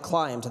Elijah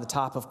climbed to the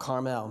top of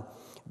Carmel,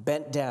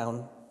 bent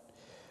down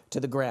to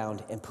the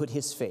ground, and put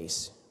his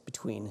face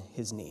between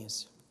his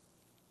knees.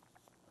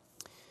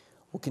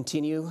 We'll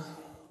continue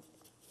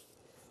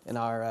in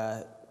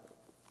our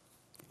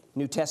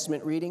New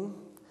Testament reading.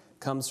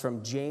 Comes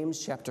from James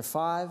chapter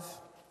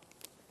 5,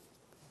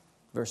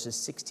 verses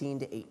 16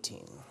 to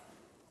 18,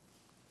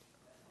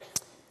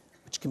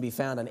 which can be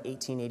found on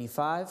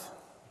 1885.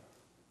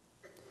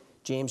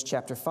 James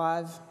chapter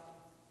 5,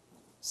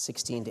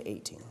 16 to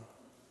 18.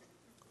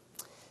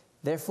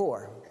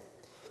 "Therefore,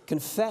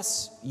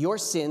 confess your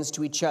sins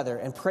to each other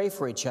and pray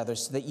for each other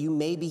so that you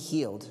may be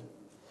healed.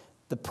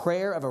 The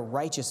prayer of a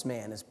righteous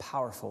man is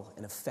powerful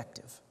and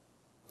effective.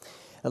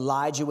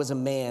 Elijah was a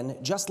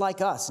man just like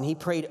us, and he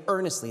prayed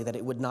earnestly that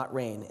it would not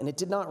rain. And it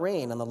did not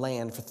rain on the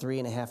land for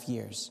 3.5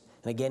 years.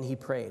 And again he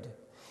prayed,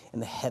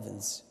 and the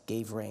heavens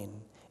gave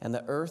rain, and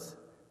the earth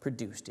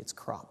produced its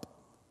crop."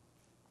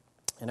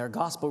 And our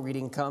gospel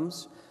reading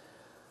comes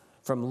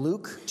from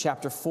Luke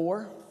chapter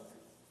 4,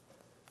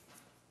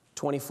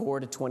 24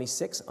 to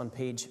 26 on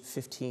page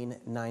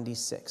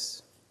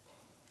 1596.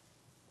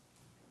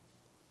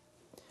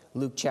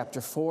 Luke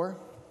chapter 4,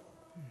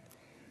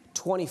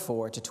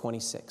 24 to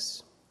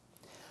 26.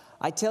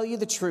 "I tell you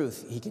the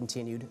truth," he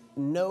continued,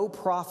 "no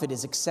prophet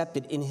is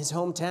accepted in his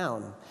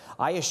hometown.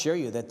 I assure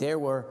you that there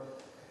were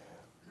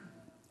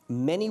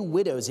many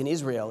widows in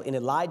Israel in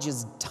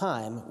Elijah's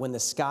time when the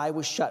sky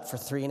was shut for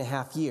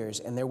 3.5 years,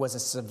 and there was a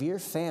severe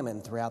famine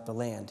throughout the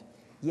land.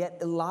 Yet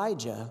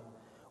Elijah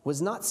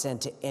was not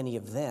sent to any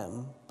of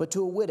them, but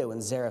to a widow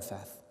in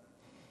Zarephath,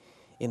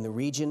 in the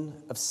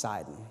region of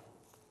Sidon."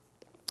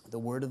 The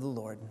word of the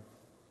Lord.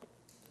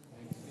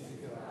 Thanks be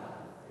to God.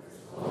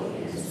 Holy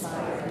and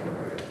inspired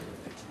word.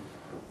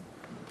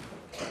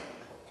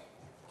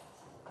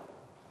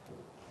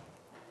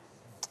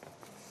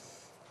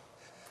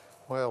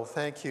 Well,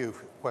 thank you,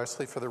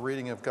 Wesley, for the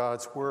reading of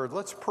God's word.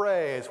 Let's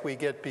pray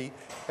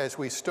as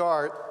we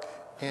start.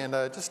 And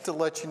just to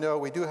let you know,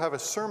 we do have a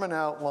sermon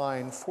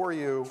outline for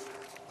you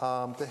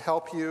to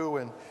help you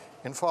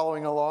in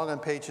following along on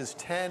pages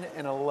 10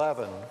 and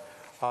 11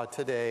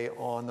 today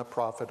on the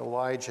prophet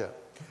Elijah.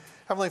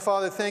 Heavenly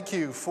Father, thank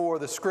you for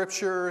the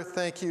scripture.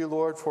 Thank you,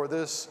 Lord, for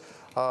this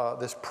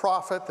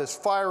prophet, this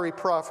fiery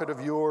prophet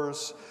of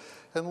yours.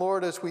 And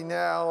Lord, as we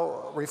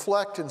now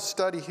reflect and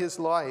study his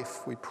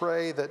life, we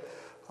pray that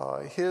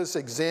his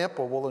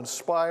example will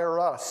inspire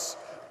us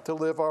to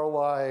live our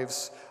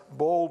lives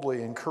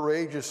boldly and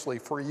courageously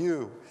for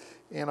you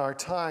in our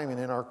time and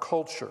in our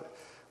culture.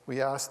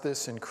 We ask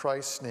this in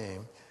Christ's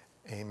name.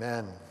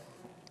 Amen.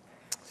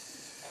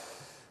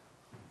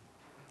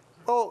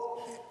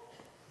 Well,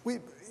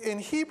 in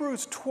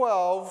Hebrews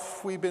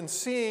 12, we've been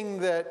seeing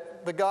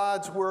that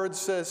God's word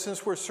says,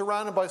 since we're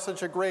surrounded by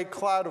such a great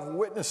cloud of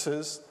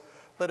witnesses,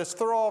 let us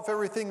throw off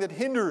everything that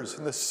hinders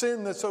and the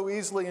sin that so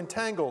easily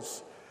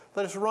entangles.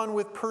 Let us run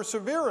with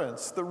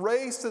perseverance the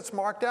race that's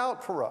marked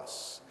out for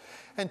us.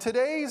 And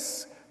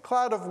today's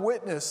cloud of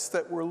witness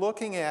that we're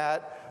looking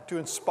at to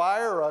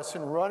inspire us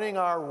in running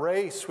our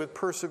race with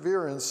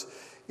perseverance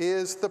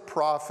is the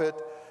prophet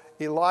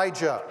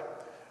Elijah.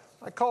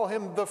 I call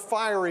him the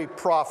fiery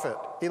prophet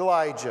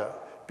Elijah,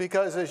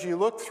 because as you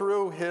look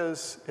through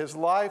his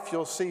life,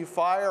 you'll see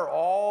fire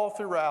all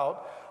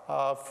throughout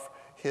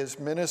his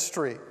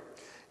ministry.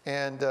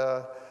 And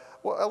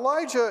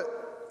Elijah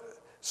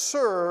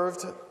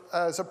served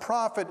as a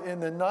prophet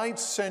in the 9th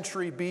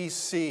century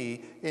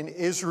BC in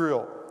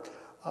Israel,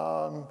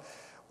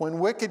 when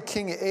wicked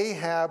King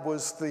Ahab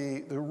was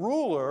the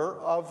ruler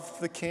of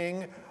the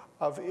king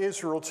of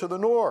Israel to the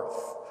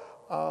north.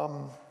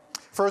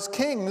 First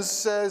Kings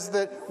says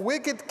that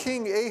wicked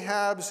King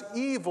Ahab's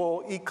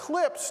evil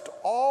eclipsed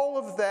all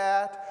of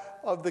that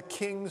of the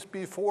kings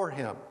before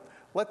him.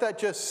 Let that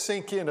just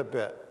sink in a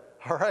bit,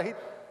 all right?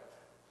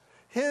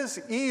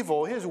 His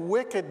evil, his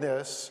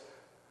wickedness,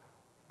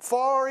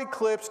 far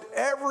eclipsed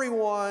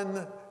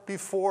everyone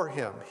before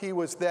him. He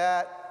was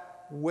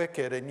that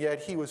wicked, and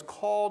yet he was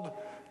called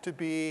to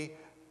be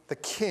the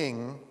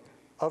king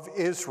of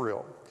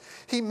Israel.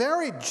 He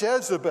married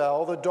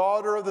Jezebel, the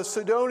daughter of the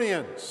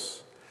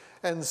Sidonians,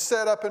 and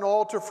set up an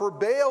altar for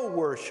Baal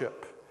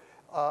worship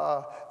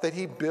that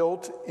he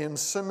built in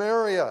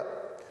Samaria.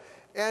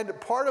 And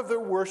part of their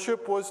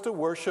worship was to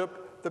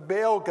worship the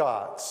Baal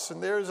gods.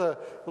 And there's a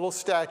little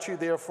statue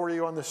there for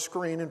you on the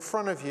screen in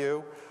front of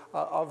you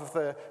of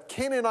the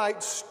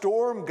Canaanite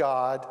storm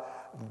god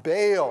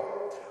Baal.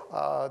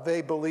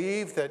 They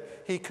believed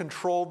that he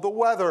controlled the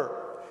weather,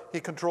 he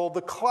controlled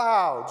the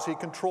clouds, he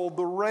controlled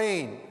the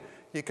rain.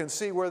 You can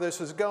see where this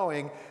is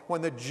going.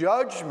 When the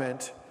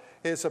judgment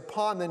is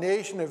upon the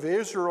nation of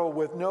Israel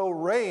with no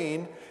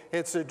rain,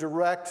 it's a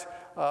direct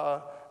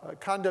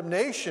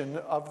condemnation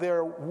of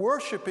their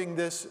worshiping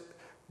this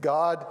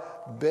god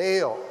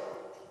Baal.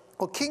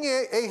 Well, King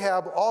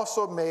Ahab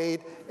also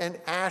made an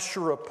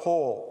Asherah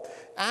pole.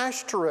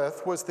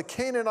 Ashtoreth was the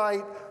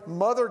Canaanite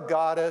mother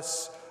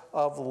goddess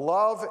of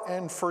love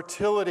and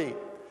fertility.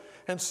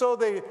 And so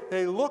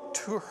they looked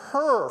to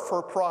her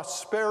for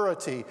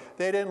prosperity.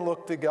 They didn't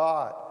look to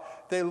God.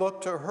 They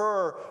looked to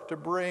her to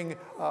bring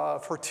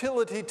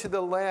fertility to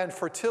the land,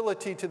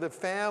 fertility to the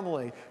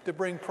family, to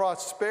bring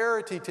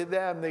prosperity to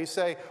them. They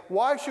say,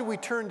 why should we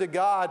turn to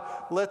God?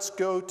 Let's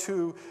go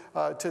to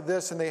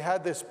this. And they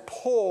had this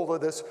pole or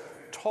this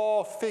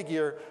tall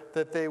figure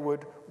that they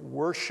would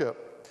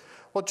worship.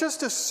 Well,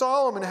 just as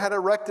Solomon had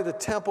erected a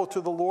temple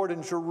to the Lord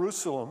in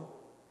Jerusalem,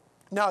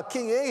 now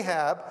King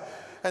Ahab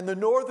and the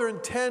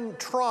northern 10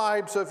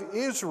 tribes of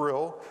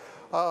Israel,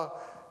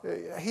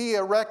 he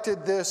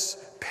erected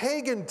this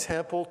pagan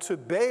temple to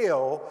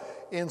Baal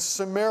in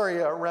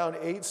Samaria around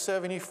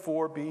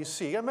 874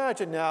 BC.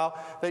 Imagine now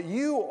that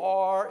you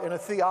are in a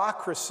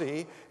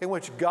theocracy in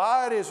which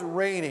God is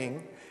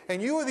reigning,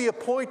 and you are the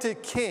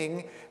appointed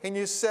king, and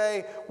you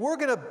say, we're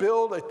going to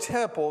build a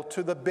temple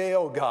to the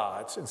Baal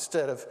gods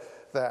instead of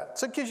that.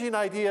 So it gives you an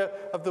idea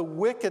of the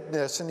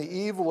wickedness and the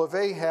evil of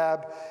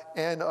Ahab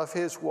and of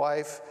his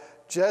wife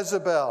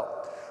Jezebel.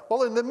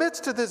 Well, in the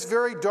midst of this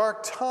very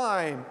dark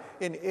time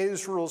in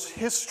Israel's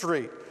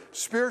history,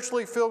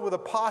 spiritually filled with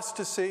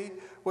apostasy,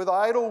 with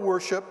idol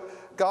worship,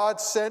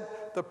 God sent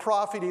the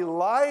prophet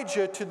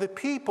Elijah to the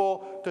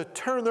people to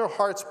turn their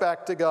hearts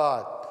back to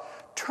God.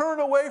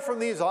 Turn away from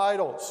these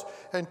idols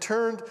and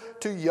turn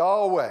to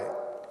Yahweh.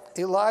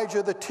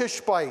 Elijah the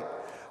Tishbite,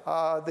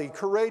 the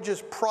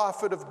courageous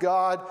prophet of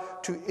God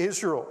to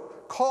Israel,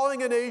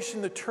 calling a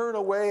nation to turn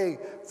away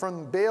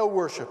from Baal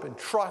worship and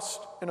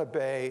trust and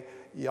obey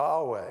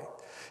Yahweh.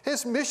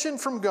 His mission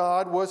from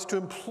God was to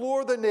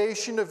implore the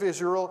nation of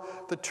Israel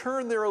to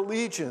turn their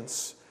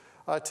allegiance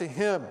to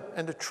him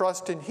and to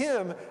trust in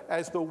him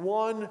as the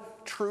one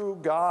true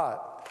God.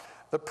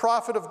 The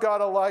prophet of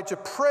God Elijah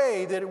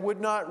prayed that it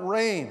would not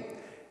rain,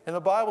 and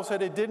the Bible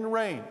said it didn't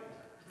rain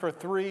for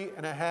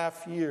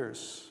 3.5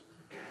 years.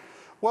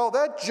 Well,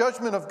 that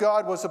judgment of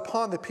God was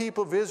upon the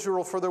people of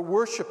Israel for their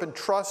worship and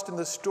trust in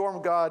the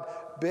storm god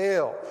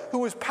Baal, who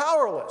was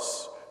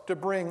powerless to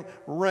bring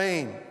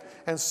rain.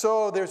 And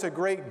so there's a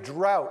great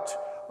drought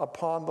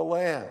upon the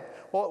land.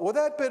 Well, with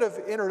that bit of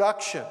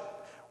introduction,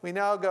 we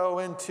now go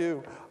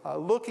into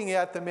looking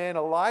at the man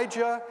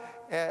Elijah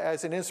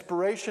as an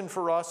inspiration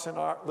for us in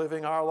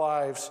living our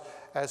lives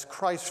as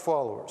Christ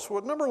followers.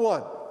 Well, number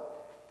one,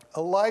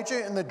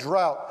 Elijah in the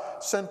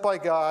drought sent by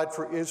God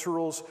for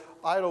Israel's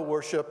idol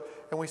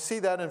worship, and we see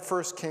that in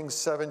 1 Kings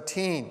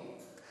 17.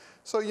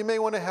 So you may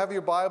want to have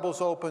your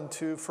Bibles open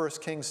to 1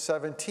 Kings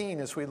 17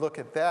 as we look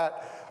at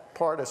that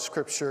part of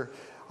Scripture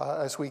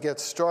as we get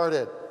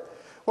started.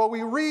 Well,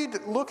 we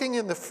read, looking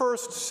in the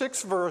first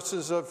 6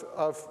 verses of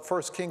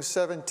 1 Kings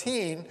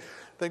 17,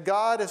 that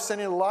God has sent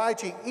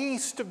Elijah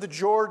east of the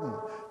Jordan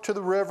to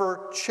the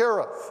river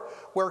Cherith,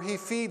 where he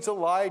feeds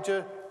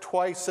Elijah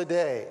twice a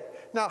day.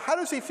 Now, how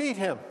does he feed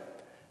him?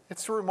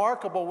 It's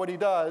remarkable what he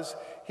does.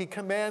 He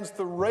commands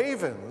the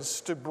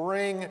ravens to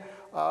bring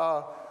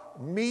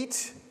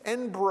meat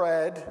and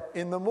bread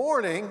in the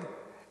morning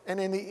and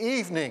in the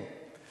evening.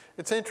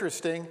 It's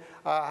interesting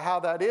how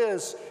that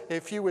is.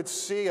 If you would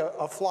see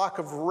a flock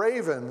of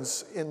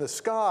ravens in the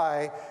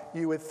sky,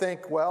 you would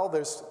think, well,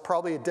 there's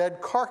probably a dead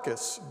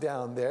carcass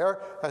down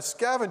there as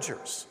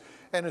scavengers.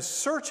 And is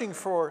searching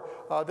for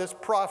this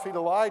prophet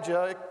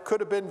Elijah. It could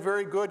have been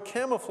very good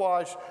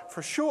camouflage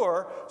for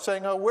sure,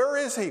 saying, oh, where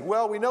is he?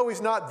 Well, we know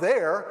he's not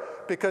there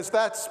because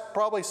that's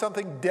probably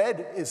something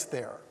dead is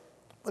there.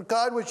 But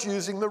God was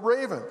using the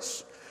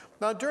ravens.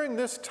 Now, during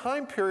this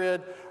time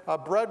period,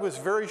 bread was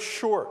very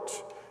short.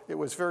 It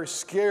was very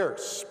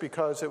scarce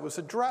because it was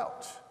a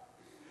drought.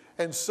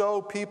 And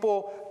so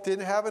people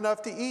didn't have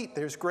enough to eat.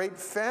 There's great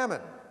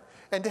famine.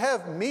 And to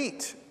have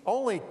meat,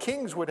 only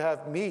kings would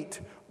have meat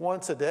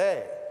once a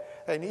day.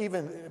 And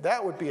even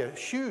that would be a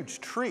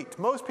huge treat.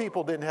 Most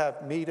people didn't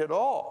have meat at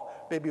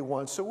all, maybe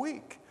once a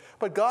week.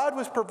 But God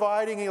was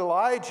providing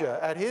Elijah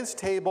at his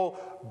table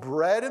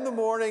bread in the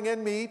morning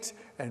and meat,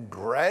 and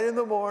bread in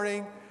the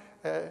morning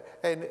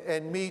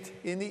and meat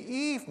in the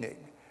evening,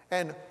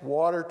 and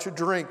water to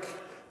drink.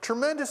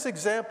 Tremendous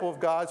example of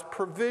God's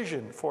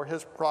provision for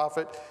his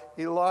prophet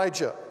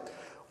Elijah.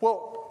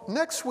 Well,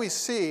 next we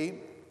see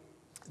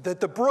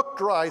that the brook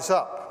dries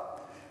up.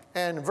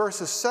 And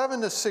verses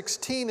 7 to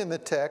 16 in the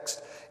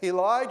text,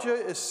 Elijah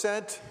is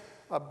sent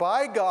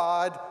by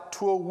God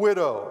to a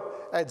widow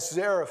at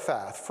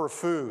Zarephath for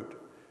food.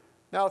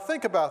 Now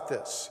think about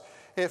this.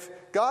 If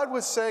God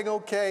was saying,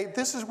 okay,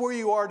 this is where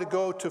you are to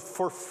go to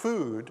for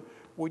food,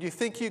 would you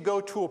think you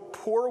go to a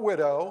poor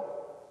widow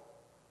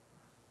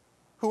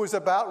who was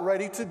about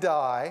ready to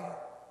die,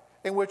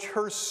 in which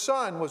her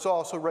son was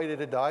also ready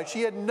to die?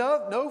 She had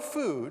no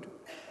food,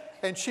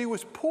 and she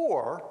was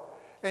poor,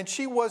 and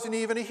she wasn't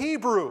even a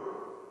Hebrew.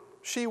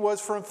 She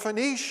was from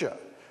Phoenicia,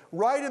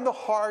 right in the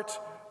heart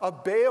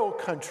of Baal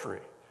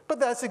country. But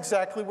that's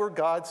exactly where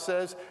God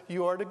says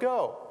you are to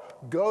go.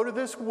 Go to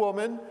this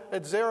woman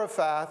at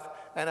Zarephath,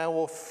 and I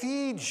will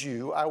feed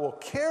you, I will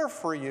care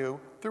for you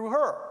through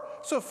her.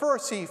 So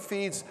first he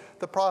feeds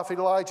the prophet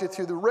Elijah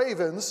through the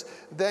ravens,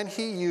 then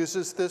he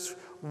uses this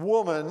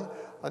woman,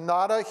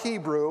 not a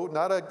Hebrew,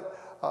 not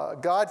a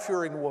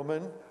God-fearing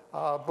woman,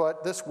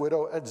 but this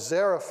widow at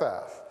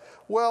Zarephath.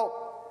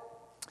 Well,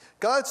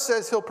 God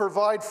says he'll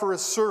provide for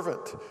his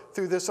servant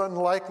through this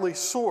unlikely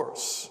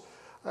source.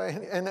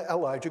 And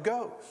Elijah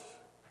goes.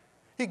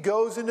 He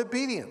goes in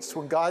obedience.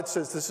 When God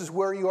says this is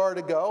where you are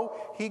to go,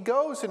 he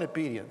goes in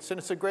obedience. And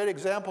it's a great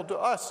example to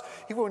us.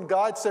 Even when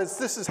God says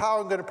this is how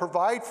I'm going to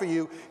provide for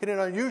you in an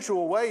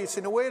unusual way, you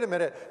say, no, wait a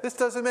minute, this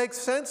doesn't make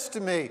sense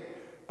to me.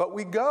 But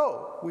we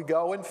go. We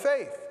go in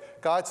faith.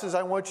 God says,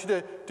 I want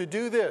you to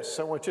do this.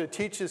 I want you to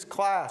teach this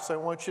class. I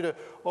want you to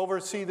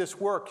oversee this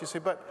work. You say,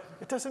 but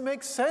it doesn't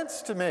make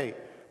sense to me.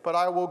 But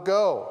I will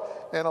go.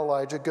 And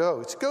Elijah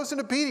goes. He goes in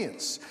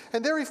obedience.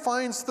 And there he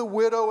finds the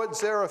widow at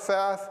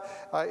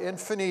Zarephath in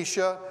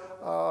Phoenicia.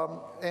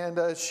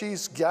 And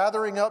she's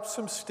gathering up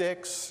some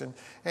sticks.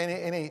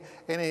 And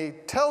he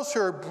tells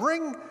her,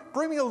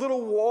 bring me a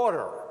little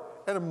water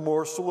and a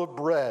morsel of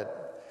bread.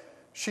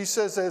 She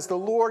says, as the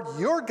Lord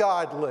your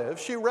God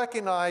lives, she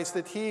recognized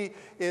that he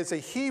is a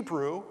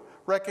Hebrew,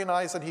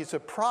 recognized that he's a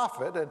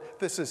prophet, and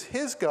this is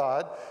his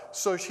God.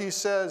 So she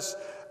says,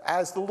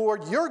 as the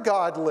Lord your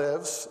God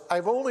lives,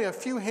 I've only a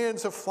few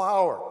hands of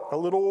flour, a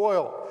little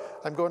oil.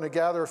 I'm going to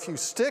gather a few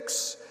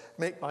sticks,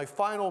 make my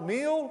final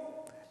meal,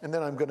 and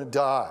then I'm going to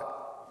die.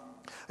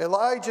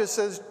 Elijah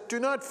says, do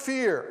not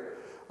fear.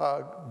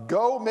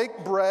 Go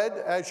make bread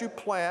as you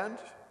planned,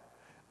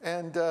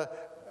 and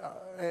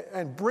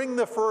bring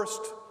the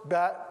first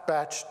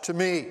batch to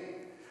me.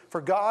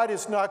 For God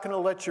is not going to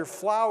let your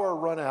flour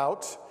run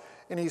out,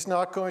 and he's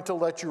not going to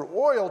let your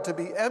oil to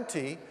be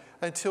empty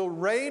until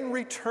rain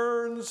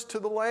returns to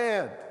the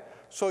land.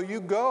 So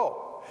you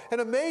go. And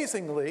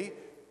amazingly,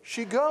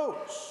 she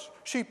goes.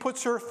 She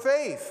puts her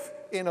faith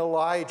in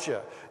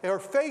Elijah, her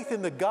faith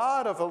in the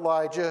God of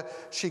Elijah.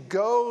 She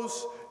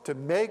goes to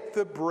make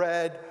the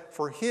bread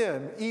for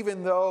him,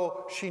 even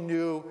though she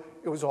knew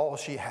it was all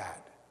she had.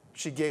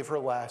 She gave her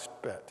last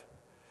bit.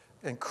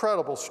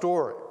 Incredible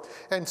story.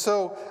 And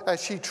so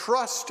as she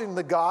trusts in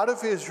the God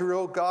of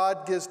Israel,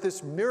 God gives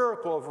this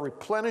miracle of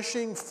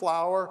replenishing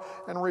flour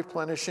and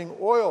replenishing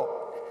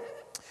oil.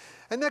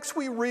 And next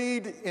we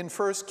read in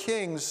 1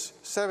 Kings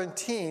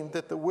 17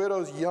 that the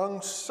widow's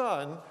young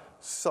son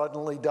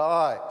suddenly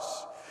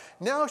dies.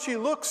 Now she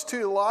looks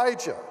to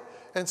Elijah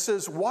and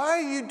says, why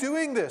are you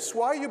doing this?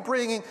 Why are you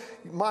bringing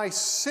my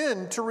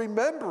sin to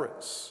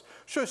remembrance?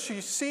 So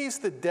she sees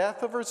the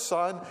death of her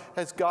son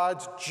as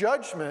God's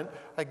judgment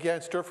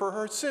against her for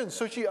her sins.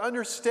 So she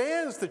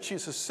understands that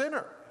she's a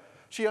sinner.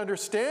 She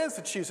understands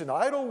that she's an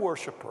idol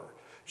worshiper.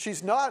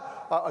 She's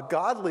not a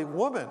godly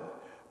woman,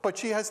 but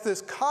she has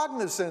this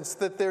cognizance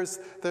that there's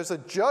a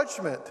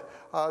judgment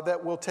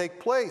that will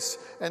take place.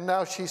 And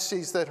now she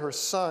sees that her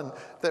son,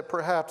 that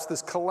perhaps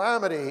this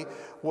calamity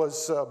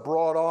was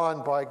brought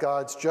on by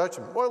God's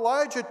judgment. Well,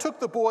 Elijah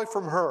took the boy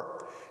from her.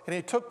 And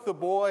he took the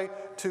boy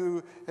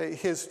to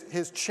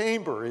his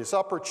chamber, his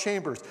upper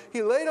chambers.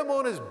 He laid him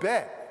on his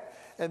bed.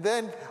 And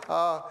then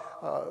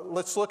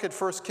let's look at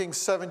 1 Kings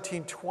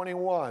 17,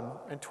 21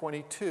 and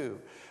 22.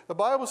 The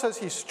Bible says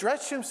he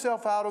stretched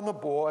himself out on the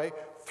boy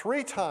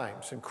 3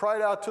 times and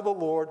cried out to the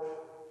Lord,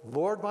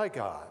 Lord my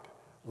God,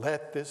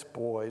 let this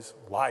boy's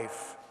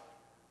life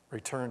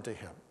return to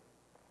him.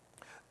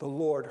 The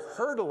Lord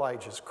heard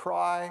Elijah's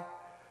cry.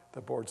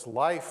 The boy's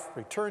life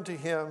returned to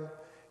him,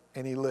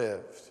 and he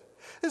lived.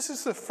 This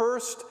is the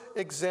first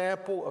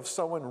example of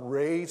someone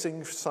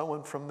raising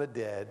someone from the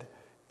dead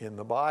in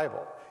the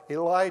Bible,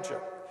 Elijah.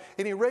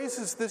 And he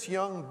raises this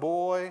young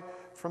boy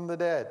from the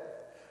dead.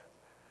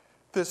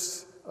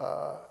 This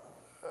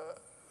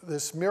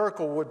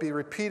miracle would be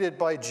repeated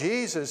by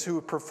Jesus, who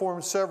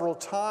performed several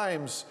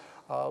times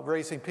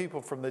raising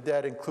people from the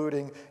dead,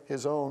 including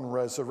his own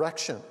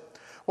resurrection.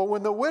 Well,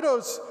 when the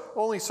widow's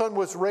only son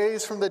was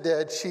raised from the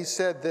dead, she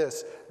said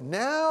this,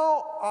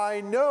 "Now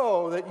I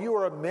know that you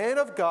are a man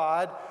of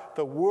God.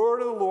 The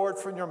word of the Lord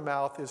from your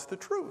mouth is the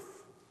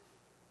truth."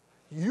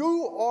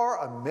 You are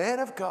a man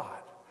of God.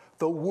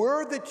 The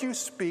word that you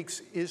speak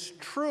is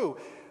true.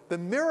 The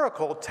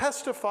miracle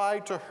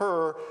testified to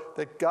her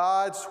that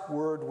God's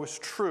word was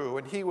true,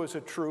 and he was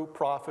a true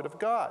prophet of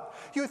God.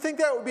 You would think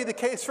that would be the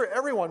case for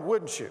everyone,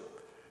 wouldn't you?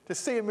 To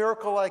see a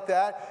miracle like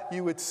that,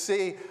 you would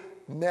see,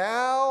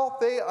 now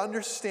they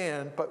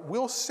understand, but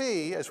we'll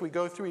see as we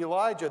go through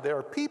Elijah, there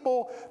are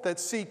people that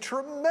see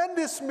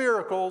tremendous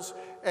miracles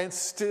and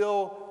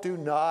still do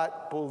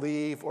not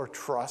believe or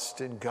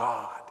trust in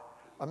God.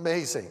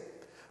 Amazing.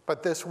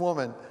 But this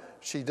woman,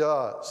 she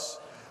does.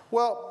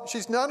 Well,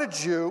 she's not a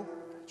Jew.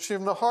 She's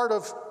in the heart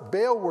of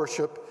Baal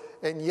worship,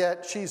 and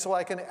yet she's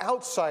like an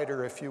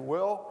outsider, if you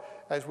will,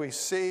 as we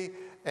see,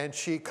 and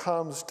she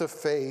comes to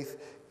faith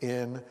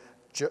in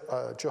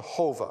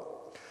Jehovah.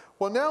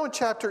 Well, now in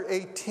chapter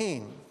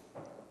 18,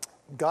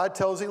 God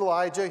tells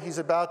Elijah he's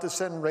about to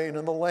send rain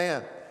in the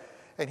land,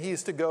 and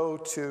he's to go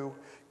to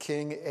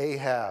King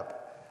Ahab.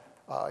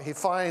 He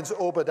finds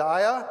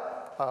Obadiah,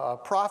 a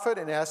prophet,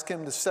 and asks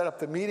him to set up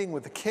the meeting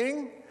with the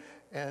king.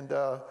 And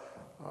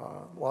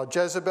while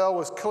Jezebel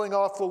was killing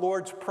off the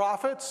Lord's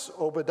prophets,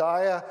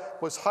 Obadiah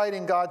was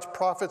hiding God's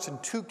prophets in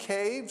 2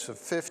 caves of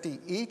 50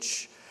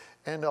 each,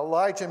 and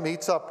Elijah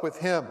meets up with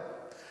him.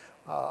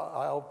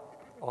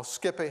 I'll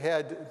skip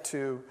ahead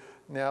to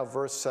now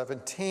verse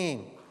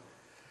 17.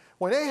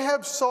 When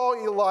Ahab saw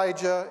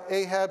Elijah,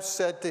 Ahab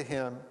said to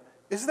him,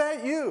 "Is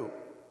that you,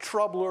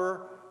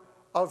 troubler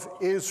of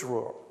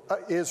Israel,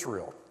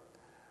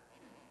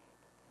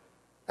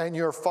 and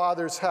your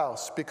father's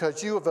house,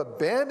 because you have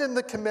abandoned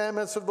the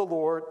commandments of the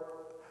Lord?"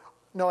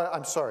 No,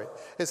 I'm sorry.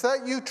 "Is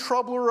that you,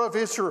 troubler of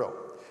Israel?"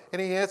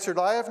 And he answered,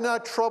 "I have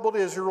not troubled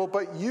Israel,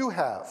 but you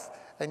have,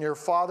 and your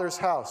father's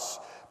house,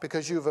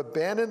 because you have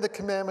abandoned the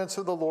commandments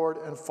of the Lord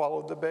and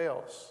followed the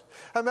Baals."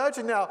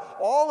 Imagine now,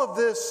 all of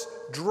this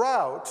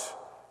drought,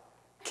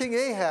 King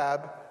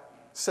Ahab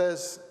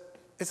says,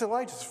 it's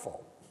Elijah's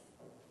fault.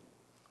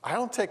 I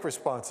don't take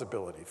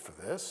responsibility for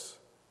this.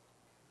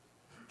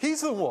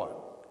 He's the one.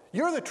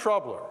 You're the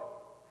troubler.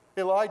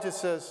 Elijah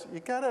says, you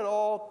got it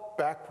all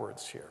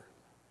backwards here.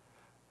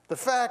 The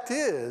fact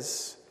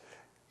is,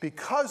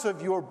 because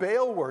of your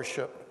Baal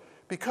worship,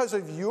 because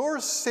of your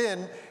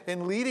sin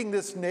in leading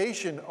this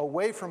nation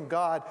away from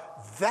God,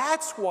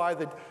 that's why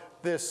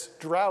this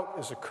drought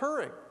is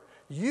occurring.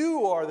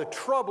 You are the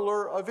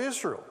troubler of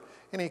Israel.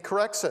 And he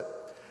corrects it.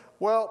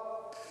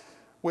 Well,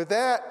 with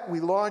that, we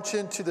launch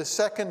into the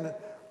second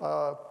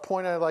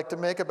point I'd like to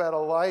make about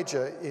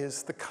Elijah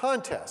is the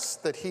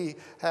contest that he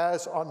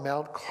has on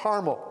Mount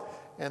Carmel,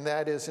 and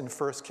that is in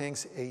 1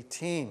 Kings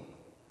 18.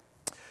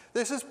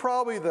 This is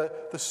probably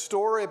the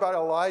story about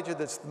Elijah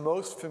that's the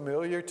most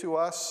familiar to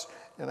us,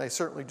 and I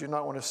certainly do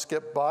not want to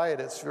skip by it.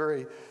 It's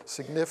very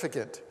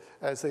significant,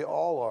 as they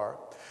all are.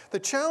 The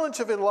challenge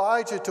of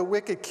Elijah to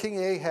wicked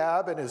King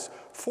Ahab and his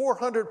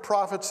 400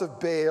 prophets of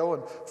Baal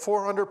and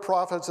 400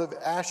 prophets of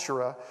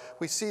Asherah,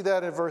 we see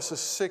that in verses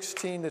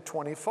 16 to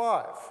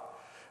 25.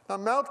 Now,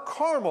 Mount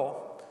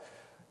Carmel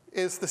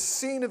is the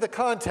scene of the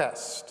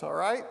contest, all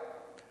right,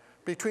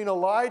 between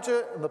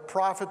Elijah and the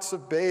prophets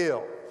of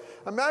Baal.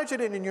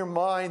 Imagine it in your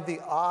mind,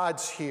 the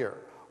odds here.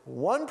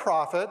 One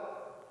prophet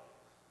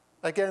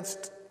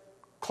against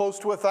close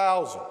to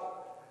 1,000.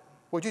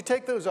 Would you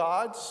take those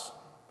odds?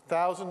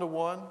 1,000 to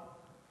 1?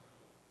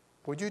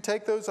 Would you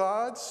take those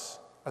odds?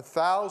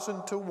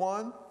 1,000 to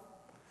 1?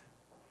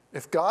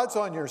 If God's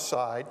on your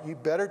side, you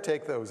better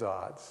take those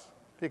odds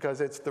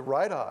because it's the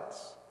right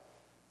odds.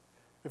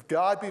 If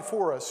God be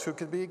for us, who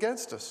can be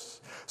against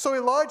us? So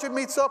Elijah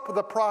meets up with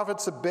the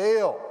prophets of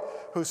Baal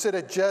who sit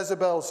at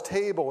Jezebel's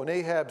table and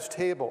Ahab's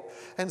table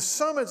and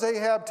summons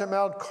Ahab to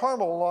Mount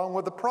Carmel along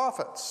with the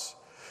prophets.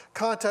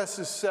 Contest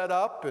is set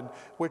up in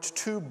which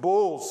 2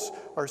 bulls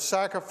are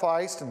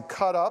sacrificed and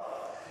cut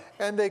up,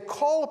 and they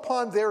call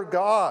upon their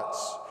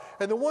gods.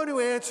 And the one who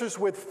answers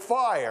with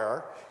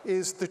fire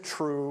is the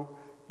true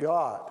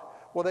God.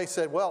 Well, they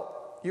said,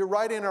 well, you're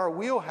right in our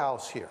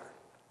wheelhouse here,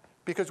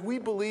 because we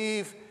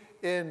believe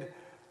in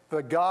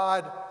the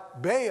god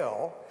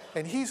Baal,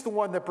 and he's the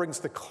one that brings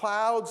the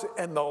clouds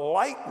and the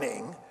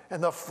lightning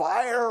and the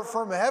fire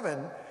from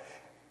heaven.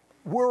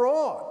 We're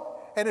on.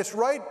 And it's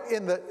right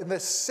in the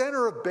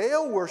center of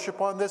Baal worship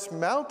on this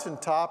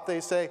mountaintop.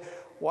 They say,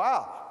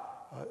 wow,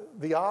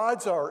 the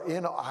odds are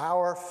in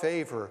our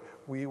favor.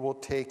 We will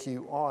take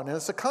you on. And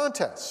it's a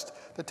contest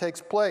that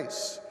takes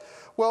place.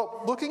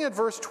 Well, looking at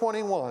verse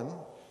 21,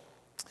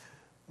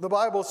 the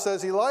Bible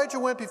says, Elijah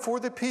went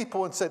before the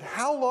people and said,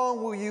 how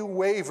long will you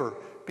waver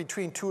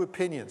between 2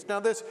 opinions?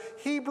 Now, this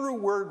Hebrew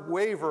word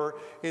waver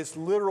is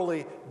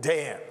literally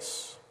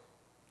dance.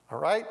 All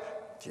right?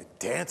 You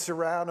dance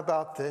around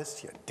about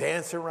this, you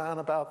dance around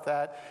about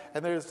that.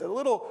 And there's a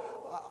little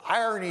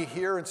irony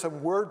here and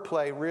some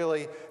wordplay,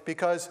 really,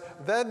 because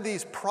then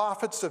these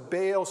prophets of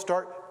Baal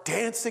start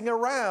dancing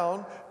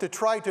around to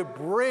try to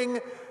bring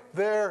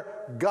their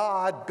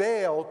god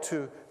Baal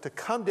to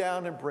come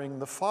down and bring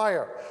the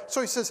fire.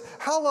 So he says,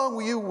 how long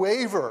will you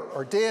waver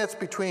or dance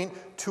between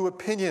two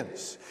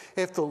opinions?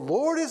 If the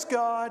Lord is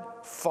God,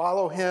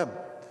 follow him.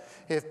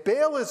 If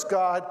Baal is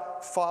God,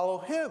 follow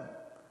him.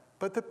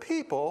 But the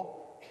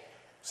people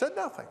said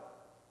nothing.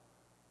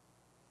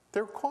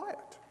 They were quiet.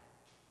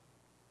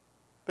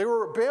 They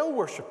were Baal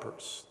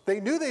worshipers.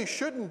 They knew they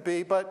shouldn't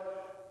be,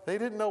 but they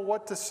didn't know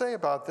what to say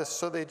about this,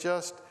 so they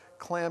just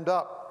clammed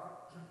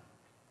up.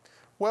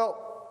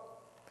 Well,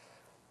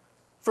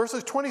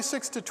 verses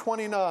 26 to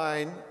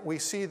 29, we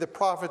see the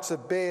prophets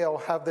of Baal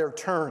have their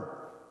turn.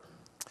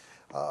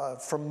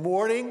 From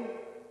morning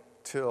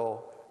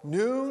till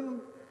noon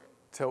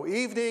till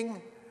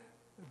evening,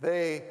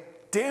 they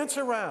dance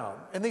around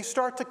and they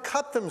start to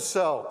cut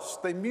themselves.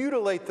 They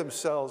mutilate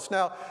themselves.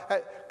 Now,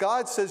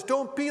 God says,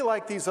 don't be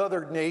like these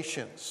other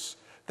nations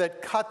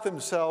that cut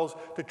themselves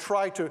to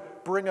try to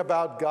bring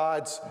about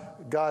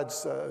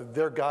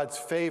their God's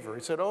favor.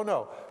 He said, oh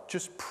no,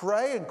 just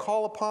pray and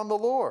call upon the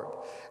Lord.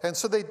 And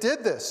so they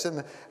did this,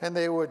 and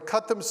they would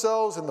cut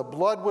themselves, and the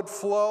blood would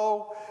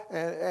flow,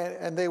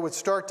 and they would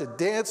start to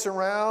dance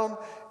around.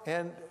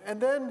 And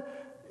then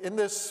in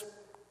this,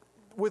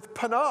 with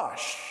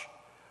panache,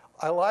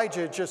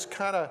 Elijah just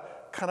kind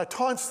of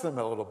taunts them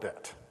a little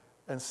bit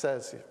and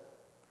says,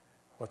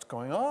 what's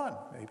going on?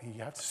 Maybe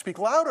you have to speak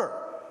louder.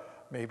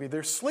 Maybe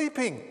they're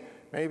sleeping.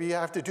 Maybe you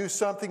have to do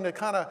something to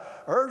kind of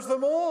urge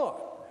them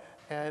on.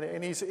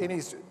 And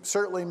he's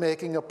certainly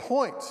making a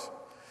point.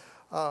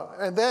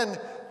 And then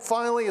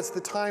finally it's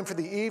the time for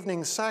the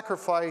evening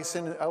sacrifice,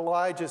 and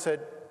Elijah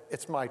said,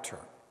 it's my turn.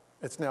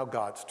 It's now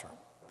God's turn.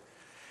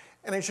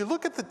 And as you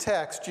look at the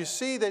text, you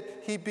see that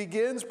he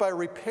begins by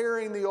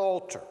repairing the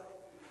altar.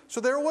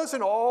 So there was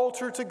an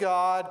altar to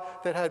God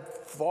that had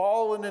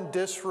fallen in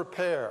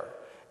disrepair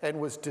and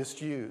was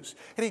disused.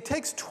 And he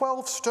takes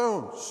 12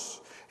 stones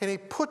and he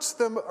puts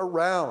them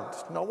around.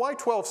 Now, why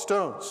 12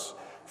 stones?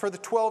 For the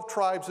 12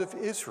 tribes of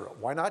Israel.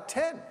 Why not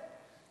 10?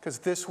 Because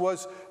this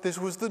was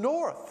the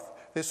north.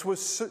 This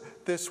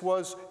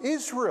was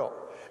Israel.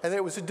 And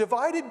there was a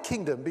divided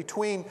kingdom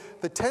between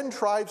the 10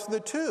 tribes and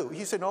the 2.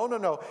 He said,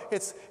 no,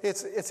 it's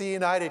a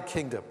united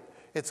kingdom.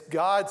 It's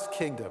God's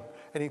kingdom.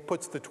 And he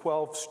puts the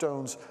 12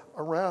 stones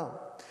around.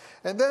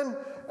 And then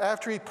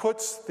after he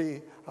puts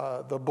the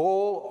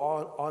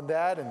bowl on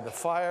that and the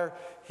fire,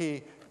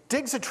 he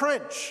digs a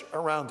trench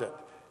around it.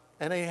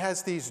 And he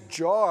has these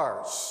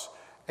jars.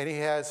 And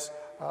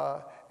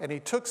he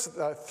took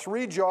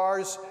 4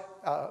 jars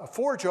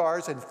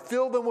and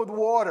filled them with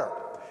water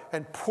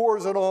and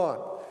pours it on.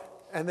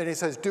 And then he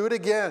says, do it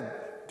again.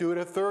 Do it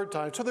a third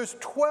time. So there's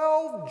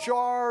 12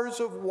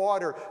 jars of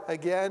water,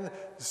 again,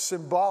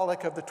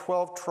 symbolic of the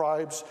 12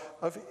 tribes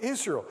of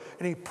Israel.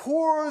 And he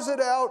pours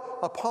it out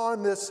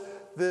upon this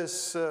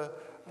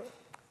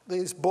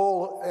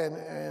bowl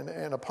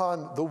and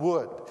upon the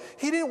wood.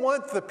 He didn't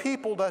want the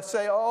people to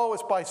say, oh,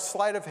 it's by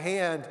sleight of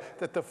hand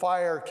that the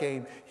fire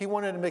came. He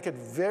wanted to make it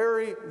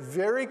very,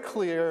 very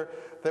clear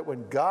that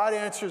when God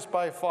answers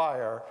by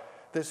fire,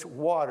 this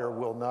water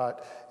will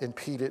not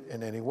impede it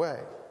in any way.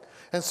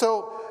 And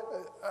so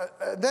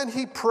then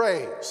he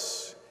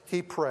prays.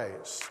 He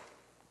prays.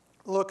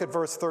 Look at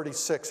verse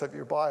 36 of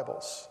your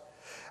Bibles.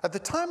 At the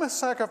time of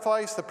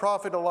sacrifice, the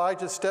prophet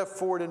Elijah stepped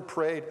forward and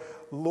prayed,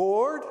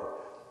 Lord,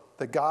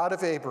 the God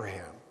of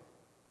Abraham,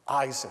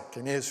 Isaac,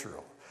 and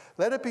Israel,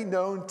 let it be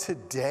known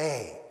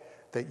today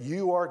that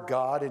you are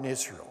God in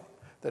Israel,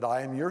 that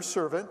I am your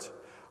servant.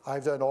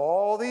 I've done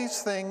all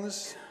these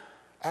things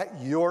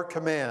at your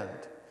command.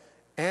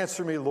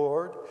 Answer me,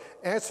 Lord.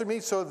 Answer me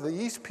so that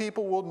these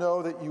people will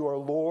know that you are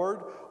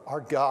Lord,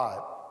 our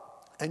God,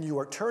 and you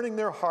are turning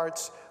their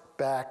hearts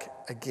back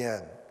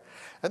again.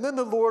 And then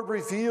the Lord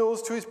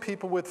reveals to his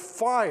people with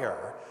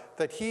fire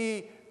that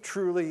he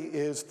truly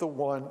is the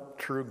one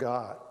true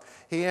God.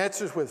 He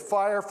answers with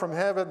fire from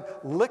heaven,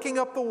 licking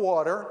up the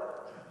water,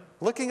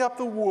 licking up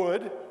the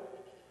wood,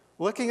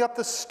 licking up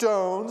the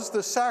stones,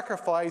 the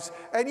sacrifice,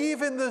 and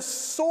even the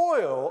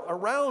soil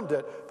around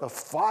it. The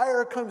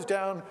fire comes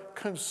down,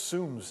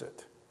 consumes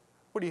it.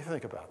 What do you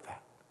think about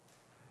that?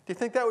 Do you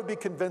think that would be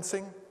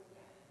convincing?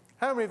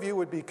 How many of you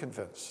would be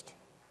convinced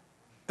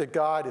that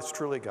God is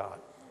truly God?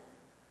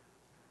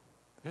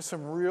 There's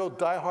some real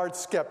diehard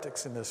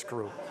skeptics in this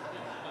group.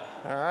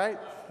 All right?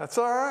 That's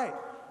all right.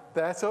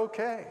 That's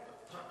okay.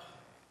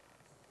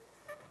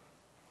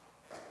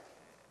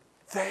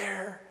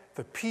 There,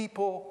 the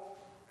people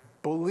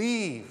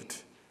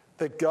believed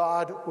that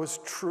God was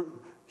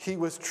true. He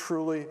was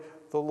truly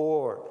the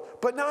Lord.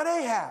 But not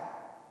Ahab.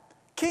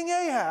 King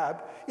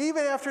Ahab,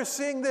 even after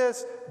seeing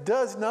this,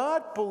 does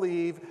not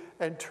believe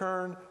and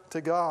turn to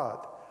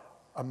God.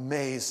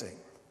 Amazing.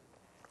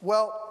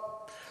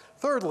 Well,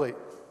 thirdly,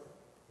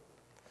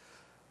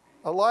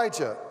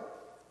 Elijah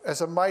as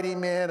a mighty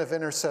man of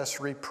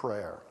intercessory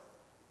prayer.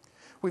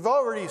 We've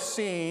already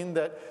seen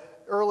that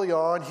early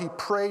on he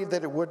prayed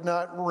that it would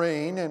not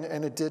rain,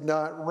 and it did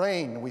not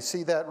rain. We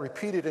see that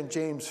repeated in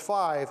James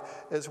 5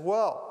 as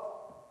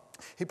well.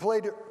 He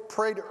prayed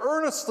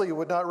earnestly it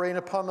would not rain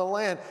upon the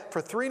land.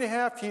 For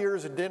 3.5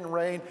 years it didn't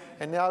rain,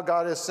 and now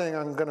God is saying,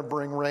 I'm going to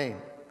bring rain.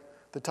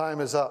 The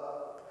time is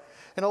up.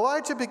 And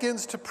Elijah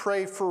begins to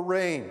pray for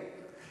rain.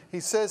 He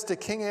says to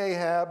King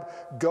Ahab,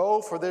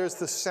 go, for there's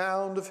the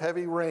sound of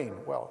heavy rain.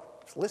 Well,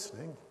 he's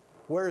listening.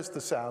 Where's the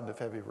sound of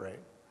heavy rain?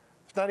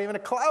 There's not even a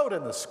cloud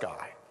in the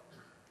sky.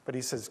 But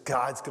he says,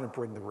 God's going to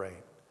bring the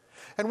rain.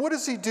 And what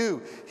does he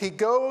do? He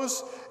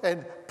goes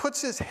and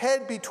puts his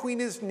head between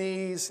his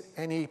knees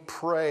and he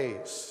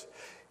prays.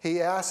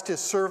 He asked his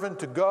servant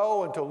to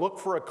go and to look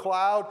for a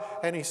cloud.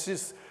 And he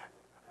says,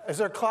 is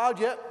there a cloud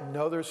yet?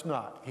 No, there's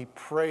not. He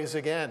prays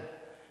again.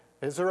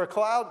 Is there a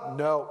cloud?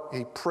 No.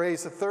 He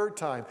prays a third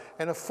time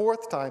and a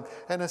fourth time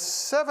and a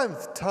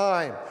seventh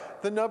time,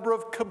 the number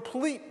of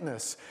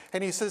completeness.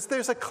 And he says,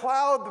 there's a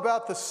cloud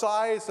about the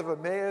size of a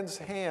man's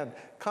hand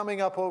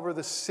coming up over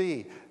the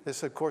sea.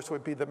 This, of course,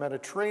 would be the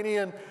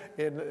Mediterranean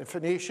in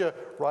Phoenicia,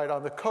 right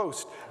on the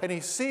coast. And he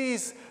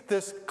sees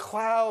this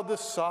cloud the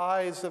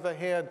size of a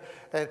hand,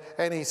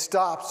 and he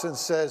stops and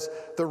says,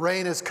 the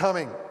rain is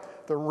coming.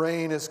 The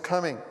rain is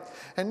coming.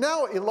 And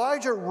now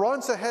Elijah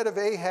runs ahead of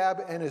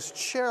Ahab and his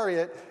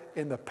chariot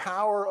in the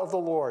power of the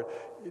Lord.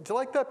 Do you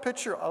like that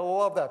picture? I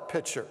love that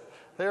picture.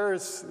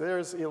 There's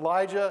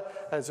Elijah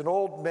as an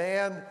old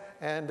man,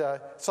 and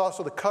it's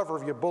also the cover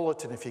of your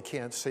bulletin if you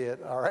can't see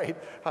it, all right?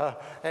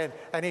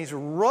 And he's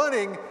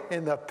running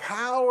in the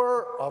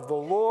power of the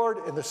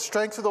Lord, in the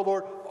strength of the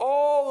Lord,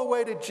 all the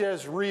way to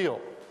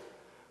Jezreel.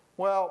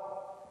 Well,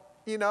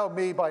 you know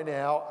me by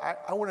now.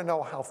 I want to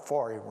know how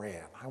far he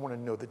ran. I want to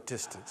know the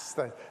distance.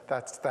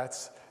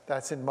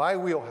 That's in my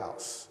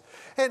wheelhouse.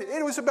 And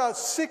it was about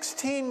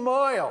 16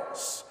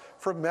 miles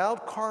from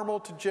Mount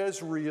Carmel to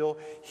Jezreel.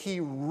 He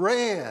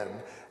ran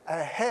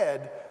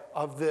ahead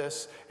of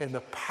this in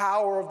the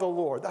power of the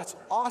Lord. That's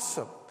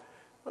awesome.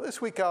 Well,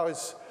 this week I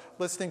was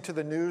listening to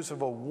the news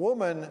of a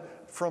woman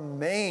from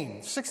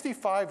Maine,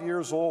 65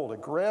 years old, a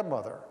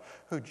grandmother,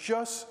 who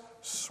just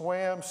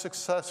swam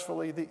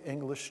successfully the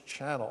English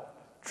Channel.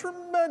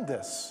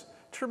 Tremendous,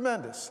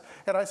 tremendous.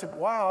 And I said,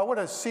 wow, I want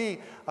to see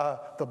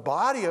the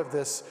body of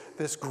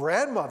this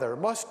grandmother.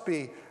 Must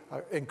be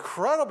an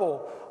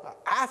incredible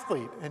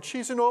athlete. And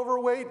she's an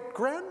overweight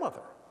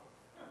grandmother.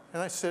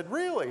 And I said,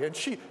 really? And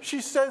she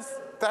says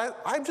that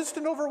I'm just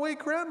an overweight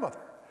grandmother.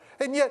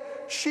 And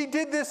yet she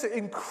did this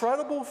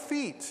incredible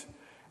feat.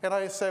 And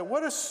I said,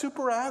 what a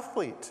super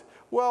athlete.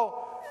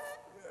 Well,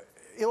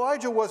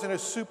 Elijah wasn't a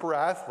super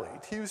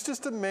athlete. He was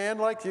just a man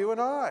like you and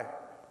I,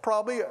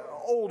 probably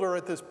older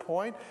at this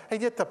point.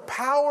 And yet the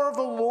power of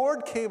the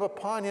Lord came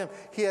upon him.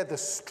 He had the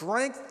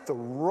strength to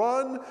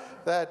run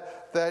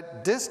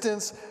that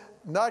distance,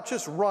 not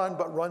just run,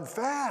 but run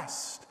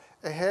fast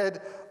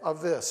ahead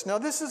of this. Now,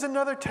 this is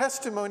another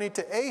testimony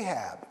to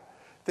Ahab,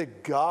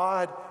 that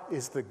God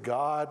is the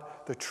God,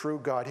 the true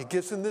God. He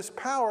gives him this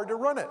power to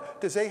run it.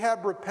 Does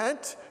Ahab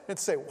repent and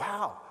say,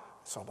 wow,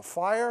 I saw the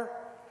fire,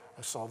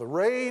 I saw the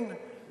rain,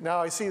 now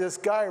I see this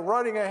guy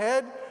running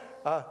ahead.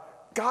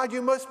 God,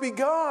 you must be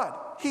God.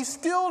 He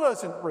still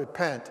doesn't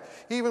repent,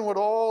 even with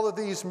all of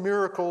these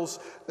miracles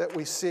that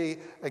we see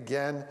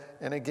again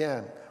and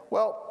again.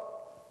 Well,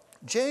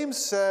 James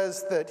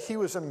says that he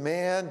was a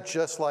man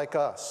just like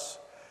us.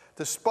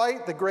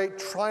 Despite the great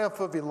triumph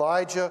of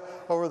Elijah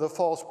over the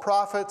false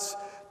prophets,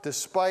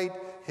 despite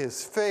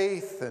his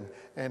faith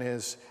and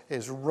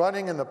his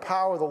running in the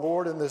power of the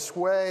Lord in this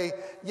way,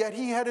 yet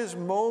he had his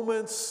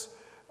moments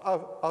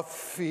of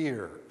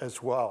fear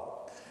as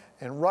well.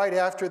 And right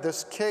after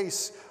this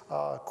case,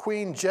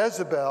 Queen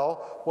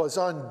Jezebel was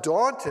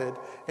undaunted,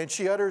 and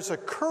she utters a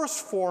curse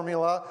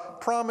formula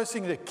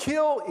promising to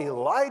kill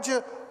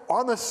Elijah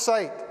on the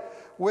sight.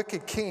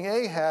 Wicked King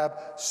Ahab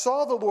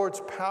saw the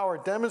Lord's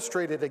power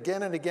demonstrated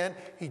again and again.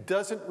 He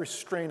doesn't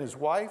restrain his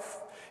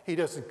wife. He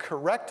doesn't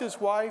correct his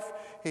wife.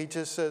 He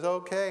just says,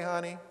 okay,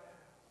 honey,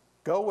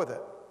 go with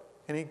it.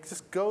 And he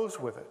just goes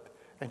with it.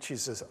 And she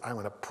says, I'm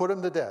going to put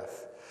him to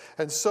death.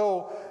 And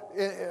so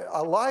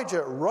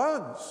Elijah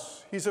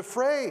runs. He's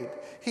afraid.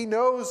 He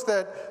knows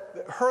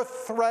that her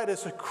threat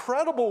is a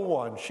credible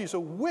one. She's a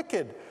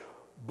wicked,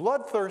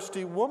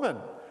 bloodthirsty woman,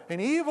 an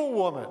evil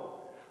woman,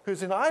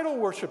 who's an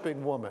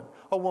idol-worshiping woman,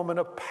 a woman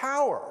of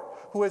power,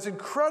 who has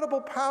incredible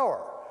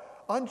power,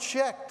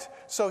 unchecked.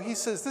 So he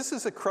says, this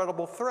is a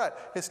credible threat.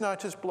 It's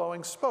not just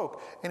blowing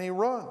smoke. And he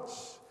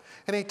runs.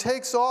 And he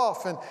takes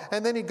off,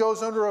 and then he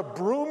goes under a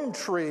broom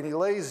tree, and he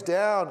lays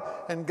down,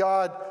 and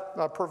God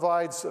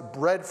provides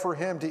bread for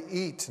him to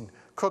eat and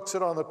cooks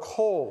it on the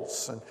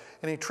coals.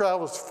 And he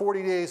travels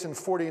 40 days and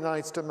 40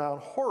 nights to Mount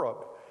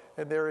Horeb,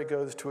 and there he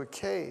goes to a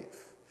cave.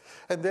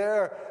 And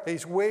there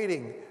he's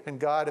waiting, and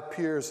God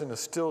appears in a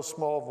still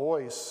small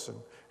voice,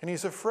 and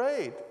he's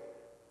afraid.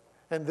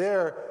 And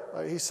there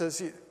he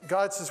says,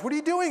 God says, what are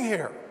you doing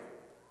here?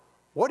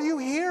 What are you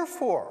here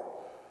for?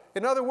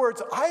 In other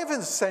words, I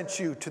haven't sent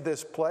you to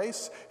this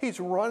place. He's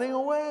running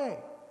away.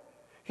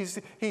 He's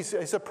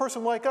a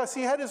person like us.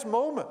 He had his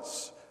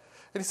moments.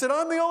 And he said,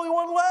 I'm the only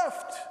one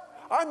left.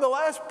 I'm the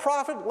last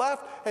prophet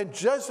left, and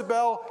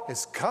Jezebel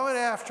is coming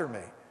after me.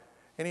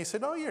 And he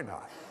said, no, you're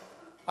not.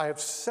 I have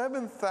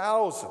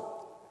 7,000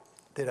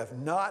 that have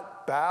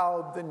not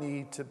bowed the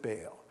knee to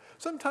Baal.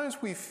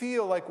 Sometimes we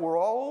feel like we're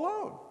all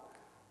alone.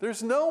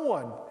 There's no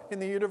one in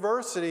the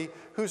university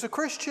who's a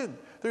Christian.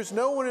 There's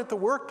no one at the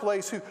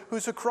workplace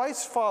who's a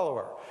Christ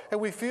follower.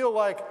 And we feel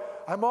like,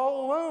 I'm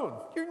all alone.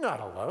 You're not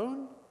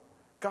alone.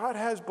 God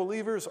has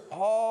believers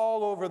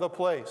all over the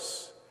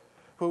place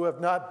who have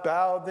not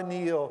bowed the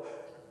knee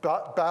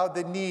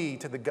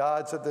to the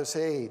gods of this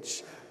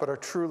age, but are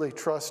truly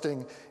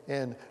trusting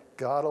in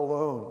God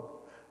alone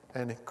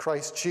and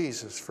Christ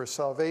Jesus for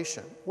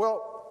salvation.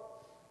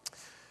 Well,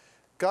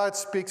 God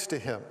speaks to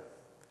him.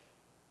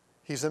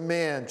 He's a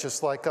man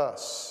just like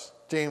us.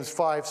 James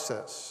 5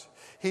 says.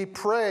 He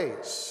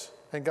prays,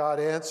 and God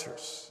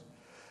answers.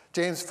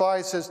 James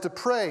 5 says to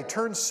pray,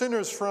 turn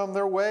sinners from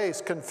their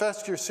ways,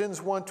 confess your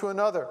sins one to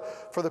another,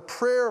 for the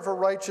prayer of a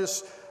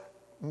righteous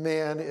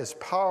man is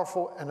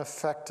powerful and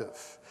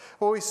effective.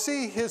 Well, we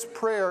see his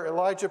prayer.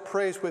 Elijah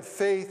prays with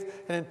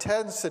faith and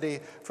intensity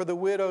for the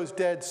widow's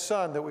dead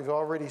son that we've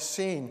already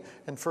seen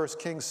in 1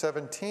 Kings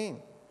 17.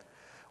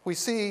 We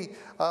see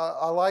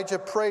Elijah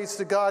prays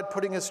to God,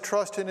 putting his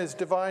trust in his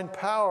divine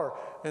power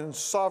and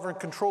sovereign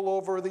control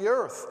over the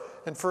earth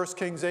in 1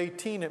 Kings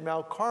 18 at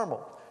Mount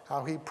Carmel,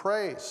 how he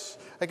prays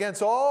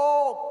against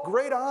all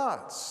great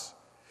odds.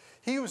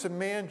 He was a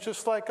man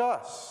just like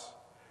us,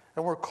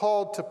 and we're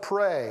called to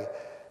pray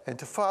and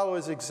to follow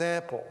his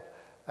example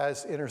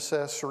as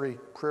intercessory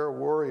prayer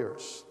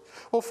warriors.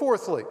 Well,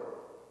 fourthly,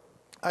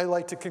 I'd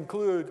like to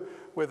conclude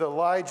with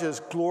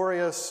Elijah's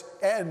glorious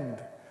end,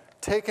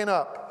 taken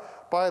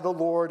up by the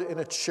Lord in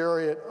a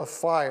chariot of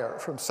fire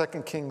from 2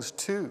 Kings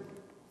 2.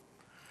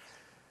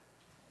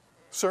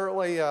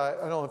 Certainly,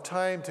 I don't have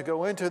time to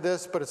go into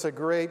this, but it's a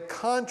great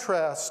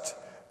contrast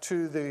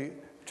to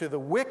the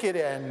wicked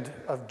end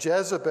of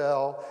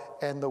Jezebel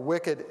and the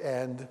wicked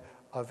end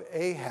of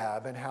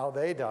Ahab and how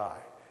they die.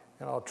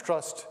 And I'll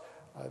trust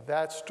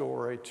that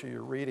story to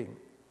your reading.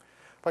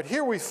 But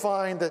here we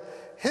find that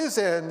his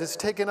end is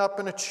taken up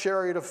in a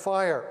chariot of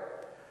fire.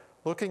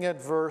 Looking at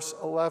verse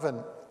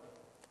 11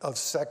 of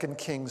 2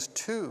 Kings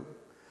 2.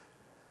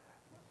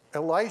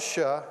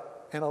 Elisha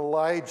and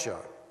Elijah.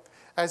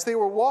 As they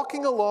were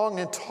walking along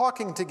and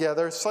talking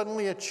together,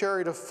 suddenly a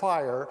chariot of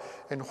fire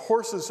and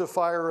horses of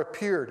fire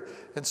appeared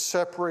and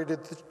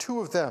separated the two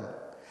of them.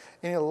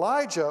 And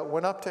Elijah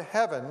went up to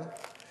heaven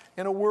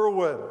in a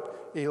whirlwind.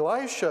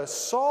 Elisha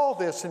saw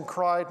this and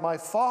cried, my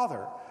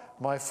father,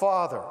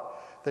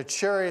 the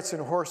chariots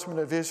and horsemen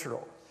of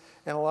Israel.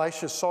 And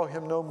Elisha saw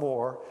him no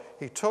more.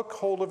 He took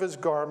hold of his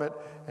garment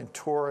and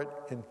tore it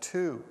in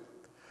two.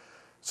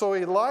 So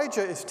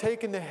Elijah is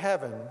taken to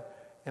heaven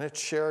in a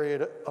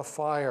chariot of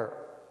fire.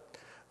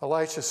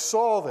 Elisha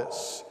saw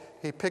this.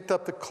 He picked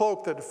up the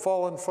cloak that had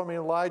fallen from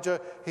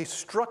Elijah. He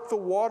struck the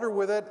water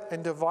with it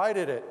and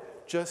divided it,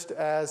 just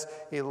as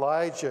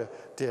Elijah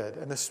did.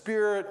 And the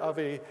spirit of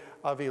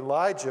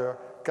Elijah,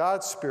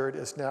 God's spirit,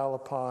 is now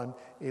upon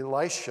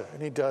Elisha,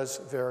 and he does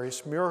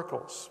various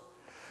miracles.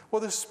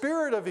 Well, the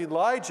spirit of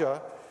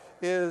Elijah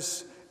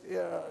is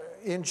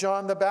in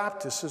John the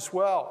Baptist as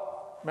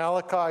well.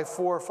 Malachi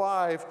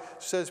 4:5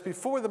 says,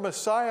 before the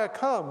Messiah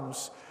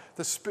comes,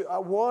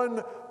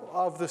 one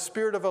of the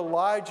spirit of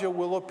Elijah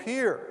will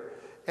appear,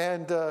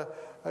 and it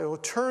will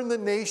turn the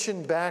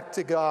nation back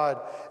to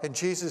God. And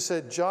Jesus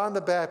said John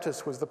the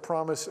Baptist was the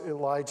promised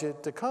Elijah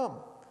to come.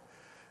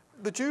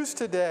 The Jews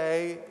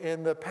today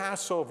in the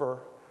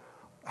Passover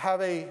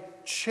have a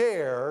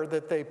chair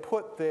that they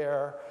put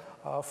there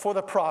for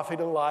the prophet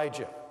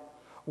Elijah,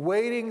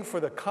 waiting for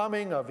the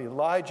coming of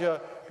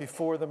Elijah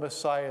before the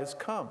Messiah has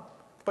come.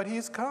 But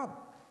he's come.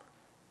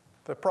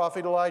 The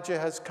prophet Elijah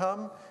has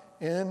come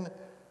in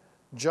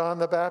John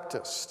the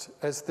Baptist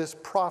as this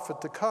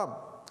prophet to come.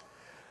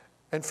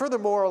 And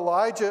furthermore,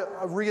 Elijah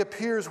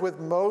reappears with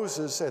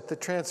Moses at the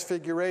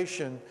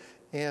Transfiguration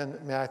in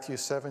Matthew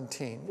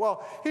 17.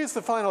 Well, here's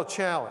the final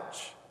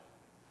challenge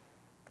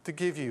to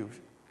give you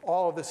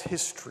all of this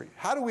history.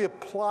 How do we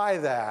apply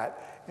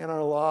that in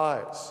our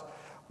lives?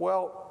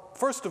 Well,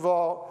 first of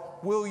all,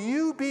 will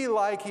you be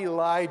like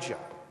Elijah,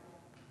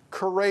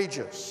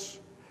 courageous,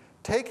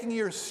 taking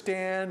your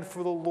stand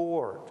for the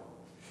Lord,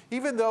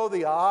 even though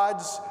the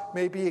odds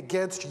may be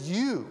against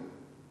you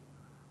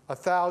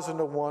 1,000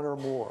 to 1 or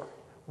more?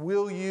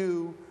 Will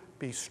you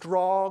be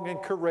strong and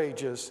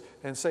courageous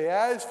and say,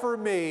 as for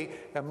me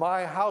and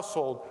my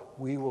household,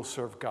 we will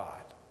serve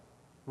God?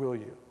 Will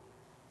you?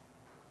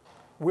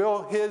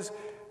 Will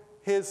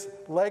his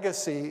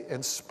legacy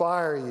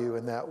inspire you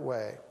in that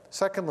way?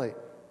 Secondly,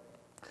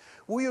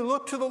 will you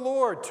look to the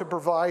Lord to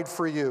provide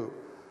for you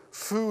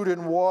food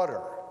and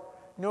water,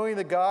 knowing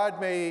that God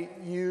may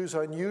use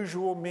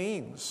unusual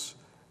means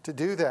to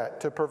do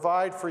that, to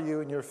provide for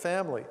you and your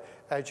family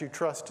as you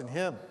trust in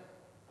him?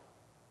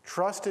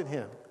 Trust in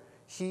him.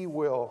 He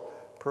will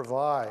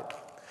provide.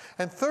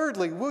 And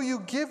thirdly, will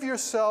you give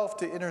yourself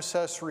to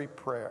intercessory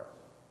prayer?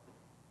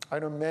 I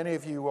know many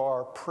of you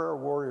are prayer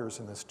warriors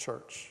in this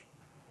church.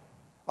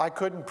 I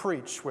couldn't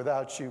preach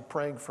without you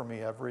praying for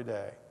me every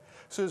day.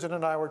 Susan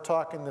and I were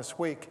talking this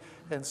week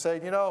and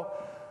saying,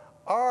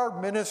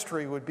 our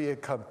ministry would be a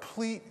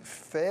complete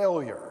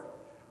failure.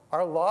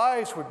 Our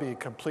lives would be a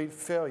complete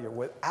failure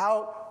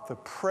without the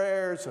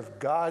prayers of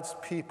God's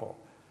people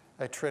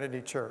at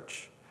Trinity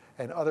Church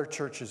and other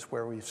churches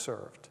where we've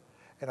served.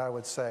 And I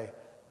would say,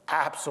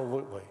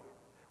 absolutely.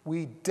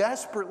 We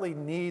desperately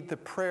need the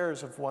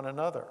prayers of one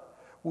another.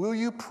 Will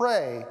you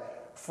pray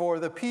for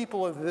the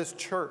people of this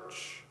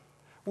church?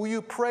 Will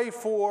you pray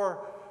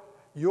for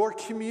your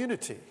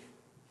community?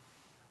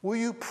 Will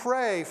you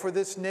pray for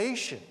this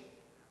nation?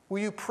 Will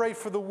you pray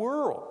for the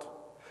world?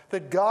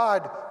 That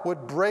God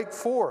would break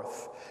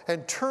forth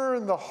and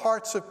turn the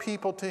hearts of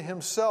people to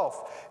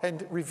himself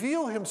and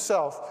reveal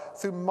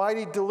himself through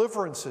mighty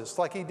deliverances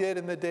like he did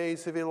in the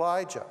days of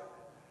Elijah.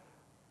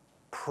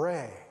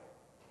 Pray.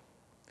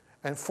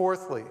 And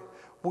fourthly,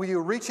 will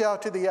you reach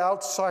out to the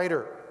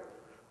outsider,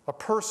 a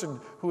person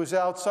who is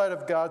outside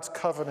of God's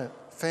covenant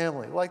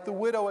family, like the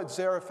widow at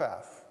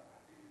Zarephath,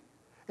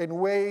 in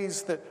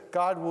ways that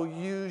God will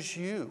use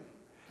you,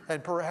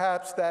 and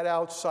perhaps that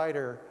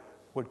outsider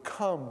would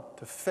come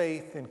to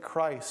faith in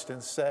Christ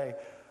and say,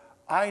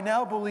 I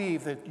now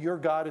believe that your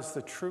God is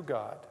the true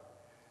God,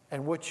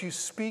 and what you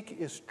speak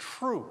is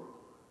true,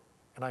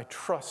 and I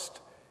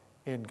trust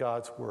in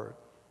God's word.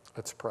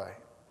 Let's pray.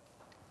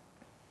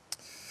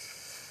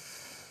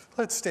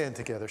 Let's stand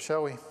together,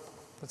 shall we?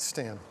 Let's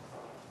stand.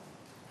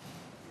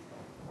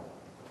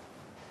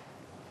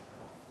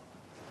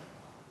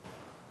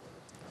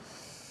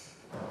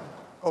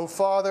 Oh,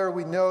 Father,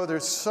 we know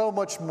there's so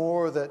much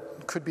more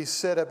that could be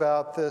said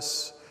about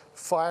this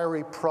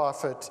fiery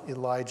prophet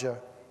Elijah.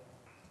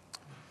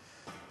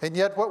 And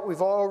yet what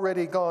we've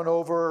already gone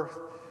over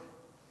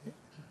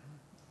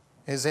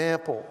is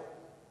ample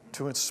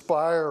to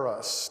inspire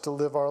us to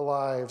live our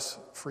lives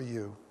for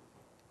you.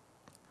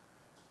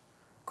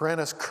 Grant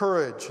us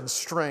courage and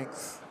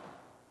strength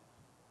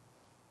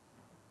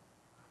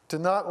to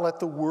not let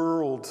the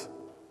world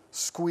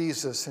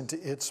squeeze us into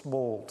its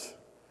mold,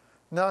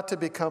 not to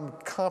become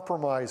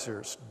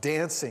compromisers,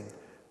 dancing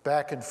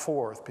back and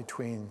forth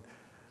between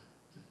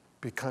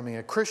becoming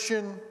a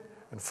Christian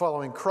and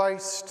following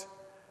Christ,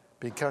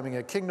 becoming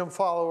a kingdom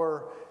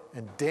follower,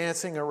 and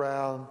dancing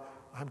around,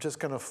 I'm just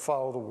going to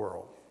follow the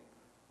world.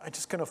 I'm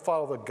just going to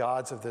follow the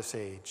gods of this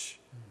age.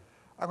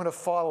 I'm going to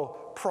follow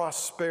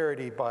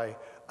prosperity by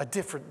a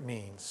different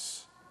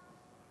means.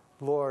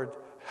 Lord,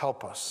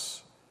 help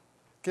us.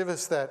 Give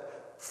us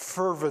that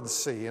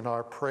fervency in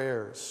our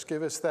prayers.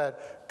 Give us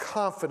that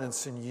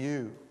confidence in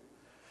you.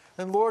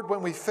 And Lord,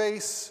 when we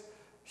face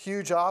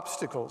huge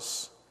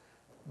obstacles,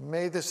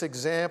 may this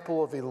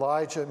example of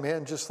Elijah, a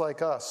man just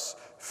like us,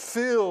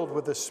 filled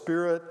with the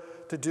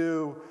Spirit to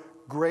do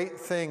great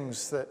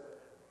things that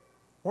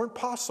weren't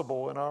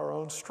possible in our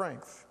own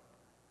strength.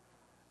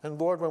 And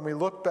Lord, when we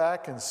look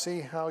back and see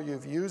how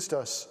you've used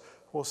us,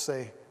 we'll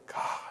say,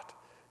 God,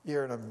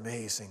 you're an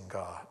amazing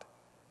God.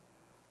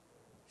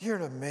 You're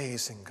an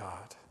amazing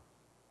God.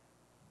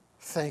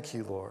 Thank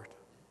you, Lord.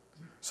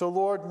 So,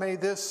 Lord, may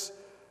this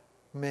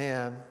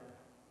man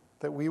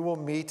that we will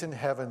meet in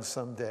heaven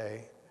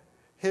someday,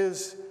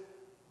 his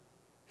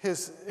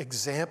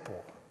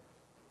example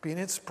be an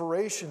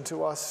inspiration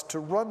to us to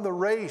run the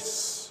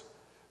race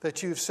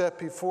that you've set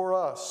before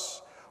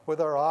us with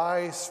our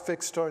eyes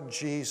fixed on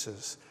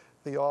Jesus,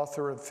 the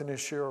author and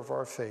finisher of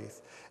our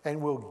faith,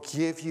 and we'll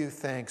give you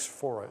thanks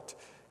for it.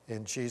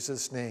 In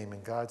Jesus' name,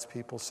 and God's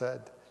people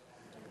said,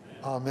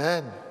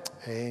 Amen.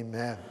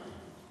 Amen.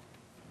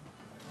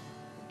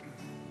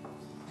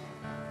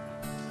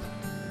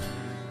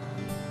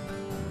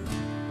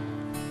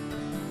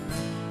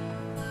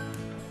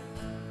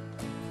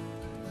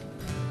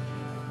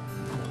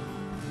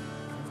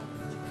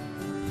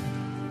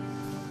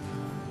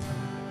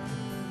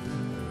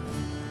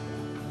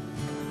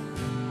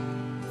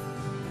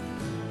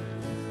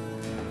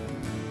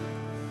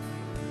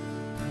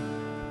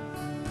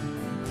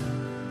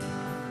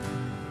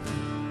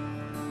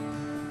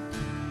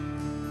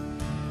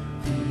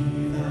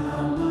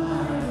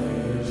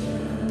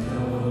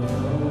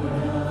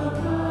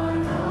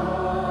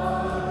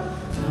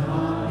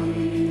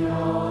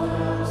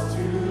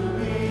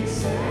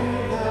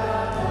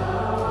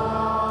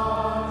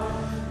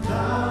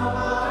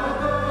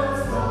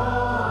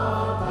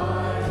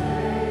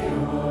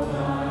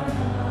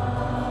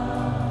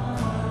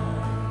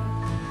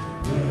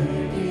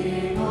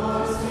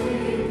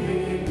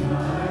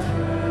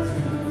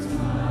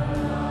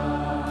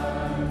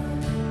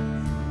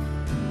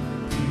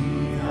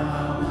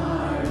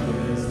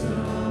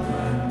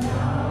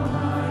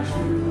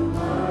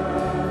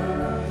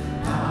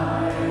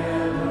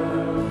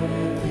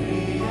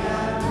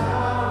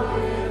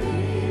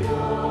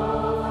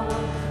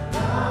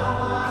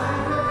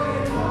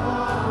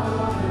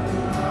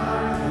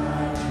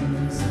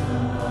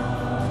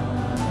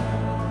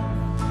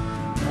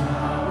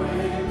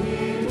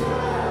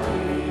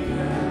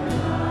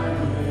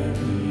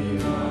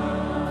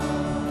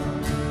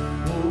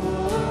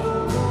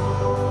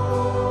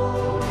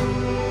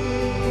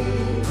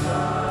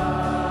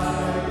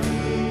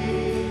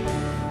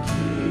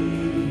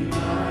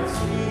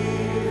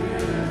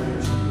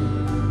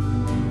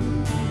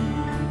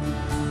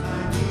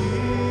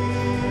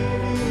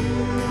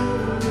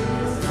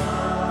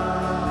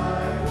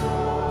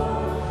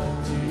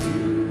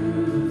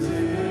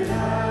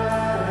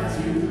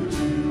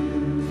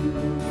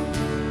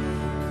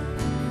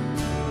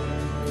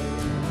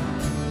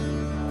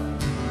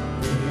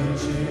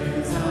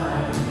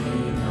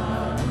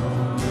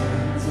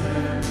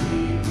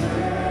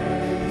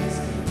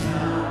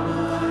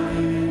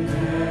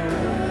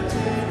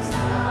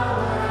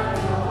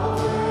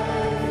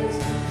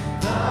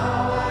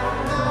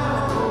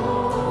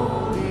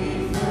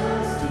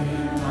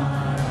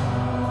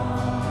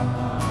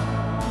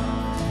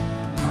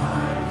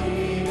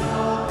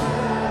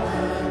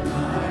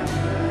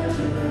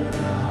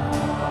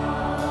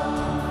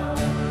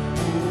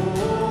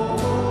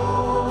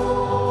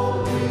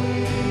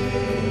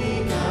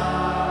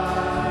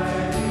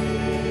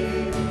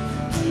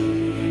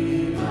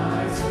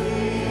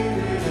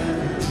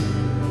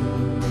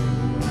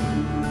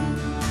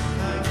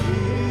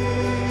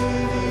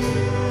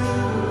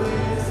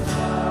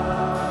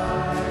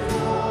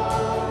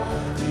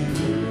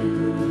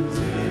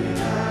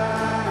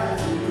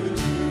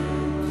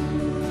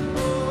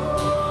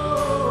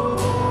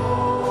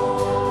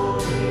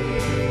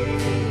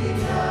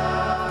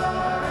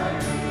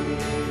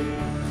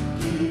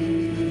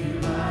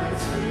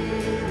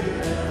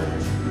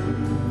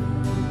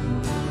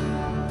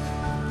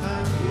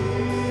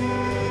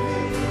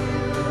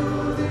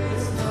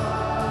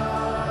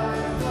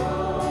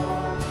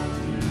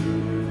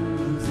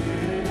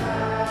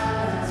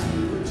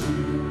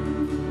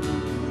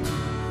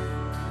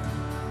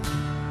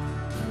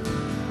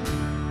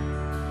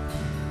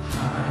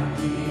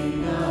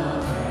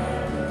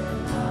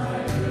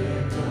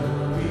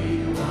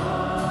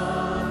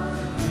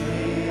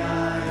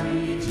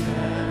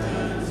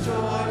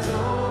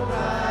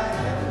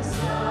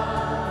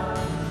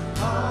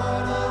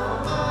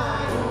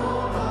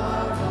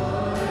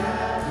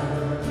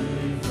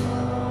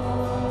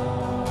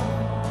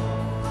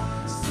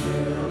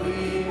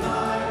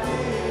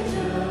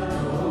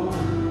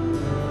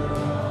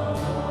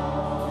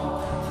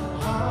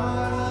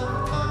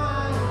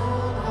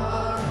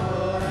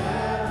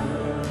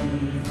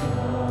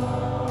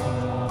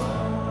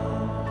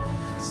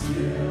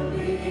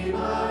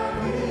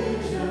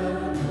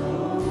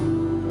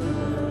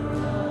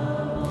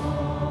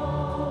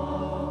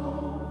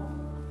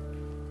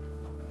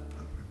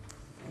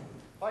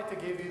 to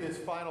give you this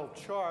final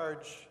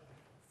charge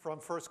from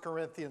 1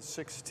 Corinthians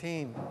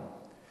 16.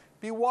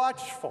 Be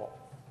watchful.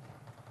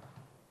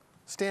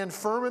 Stand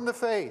firm in the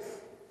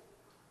faith.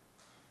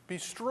 Be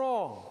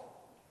strong.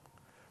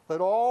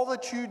 Let all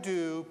that you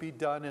do be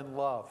done in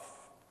love.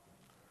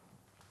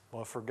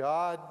 Love for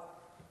God,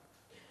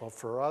 love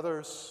for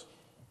others,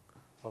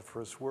 love for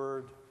His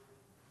Word.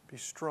 Be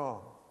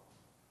strong.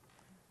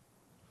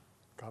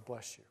 God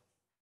bless you.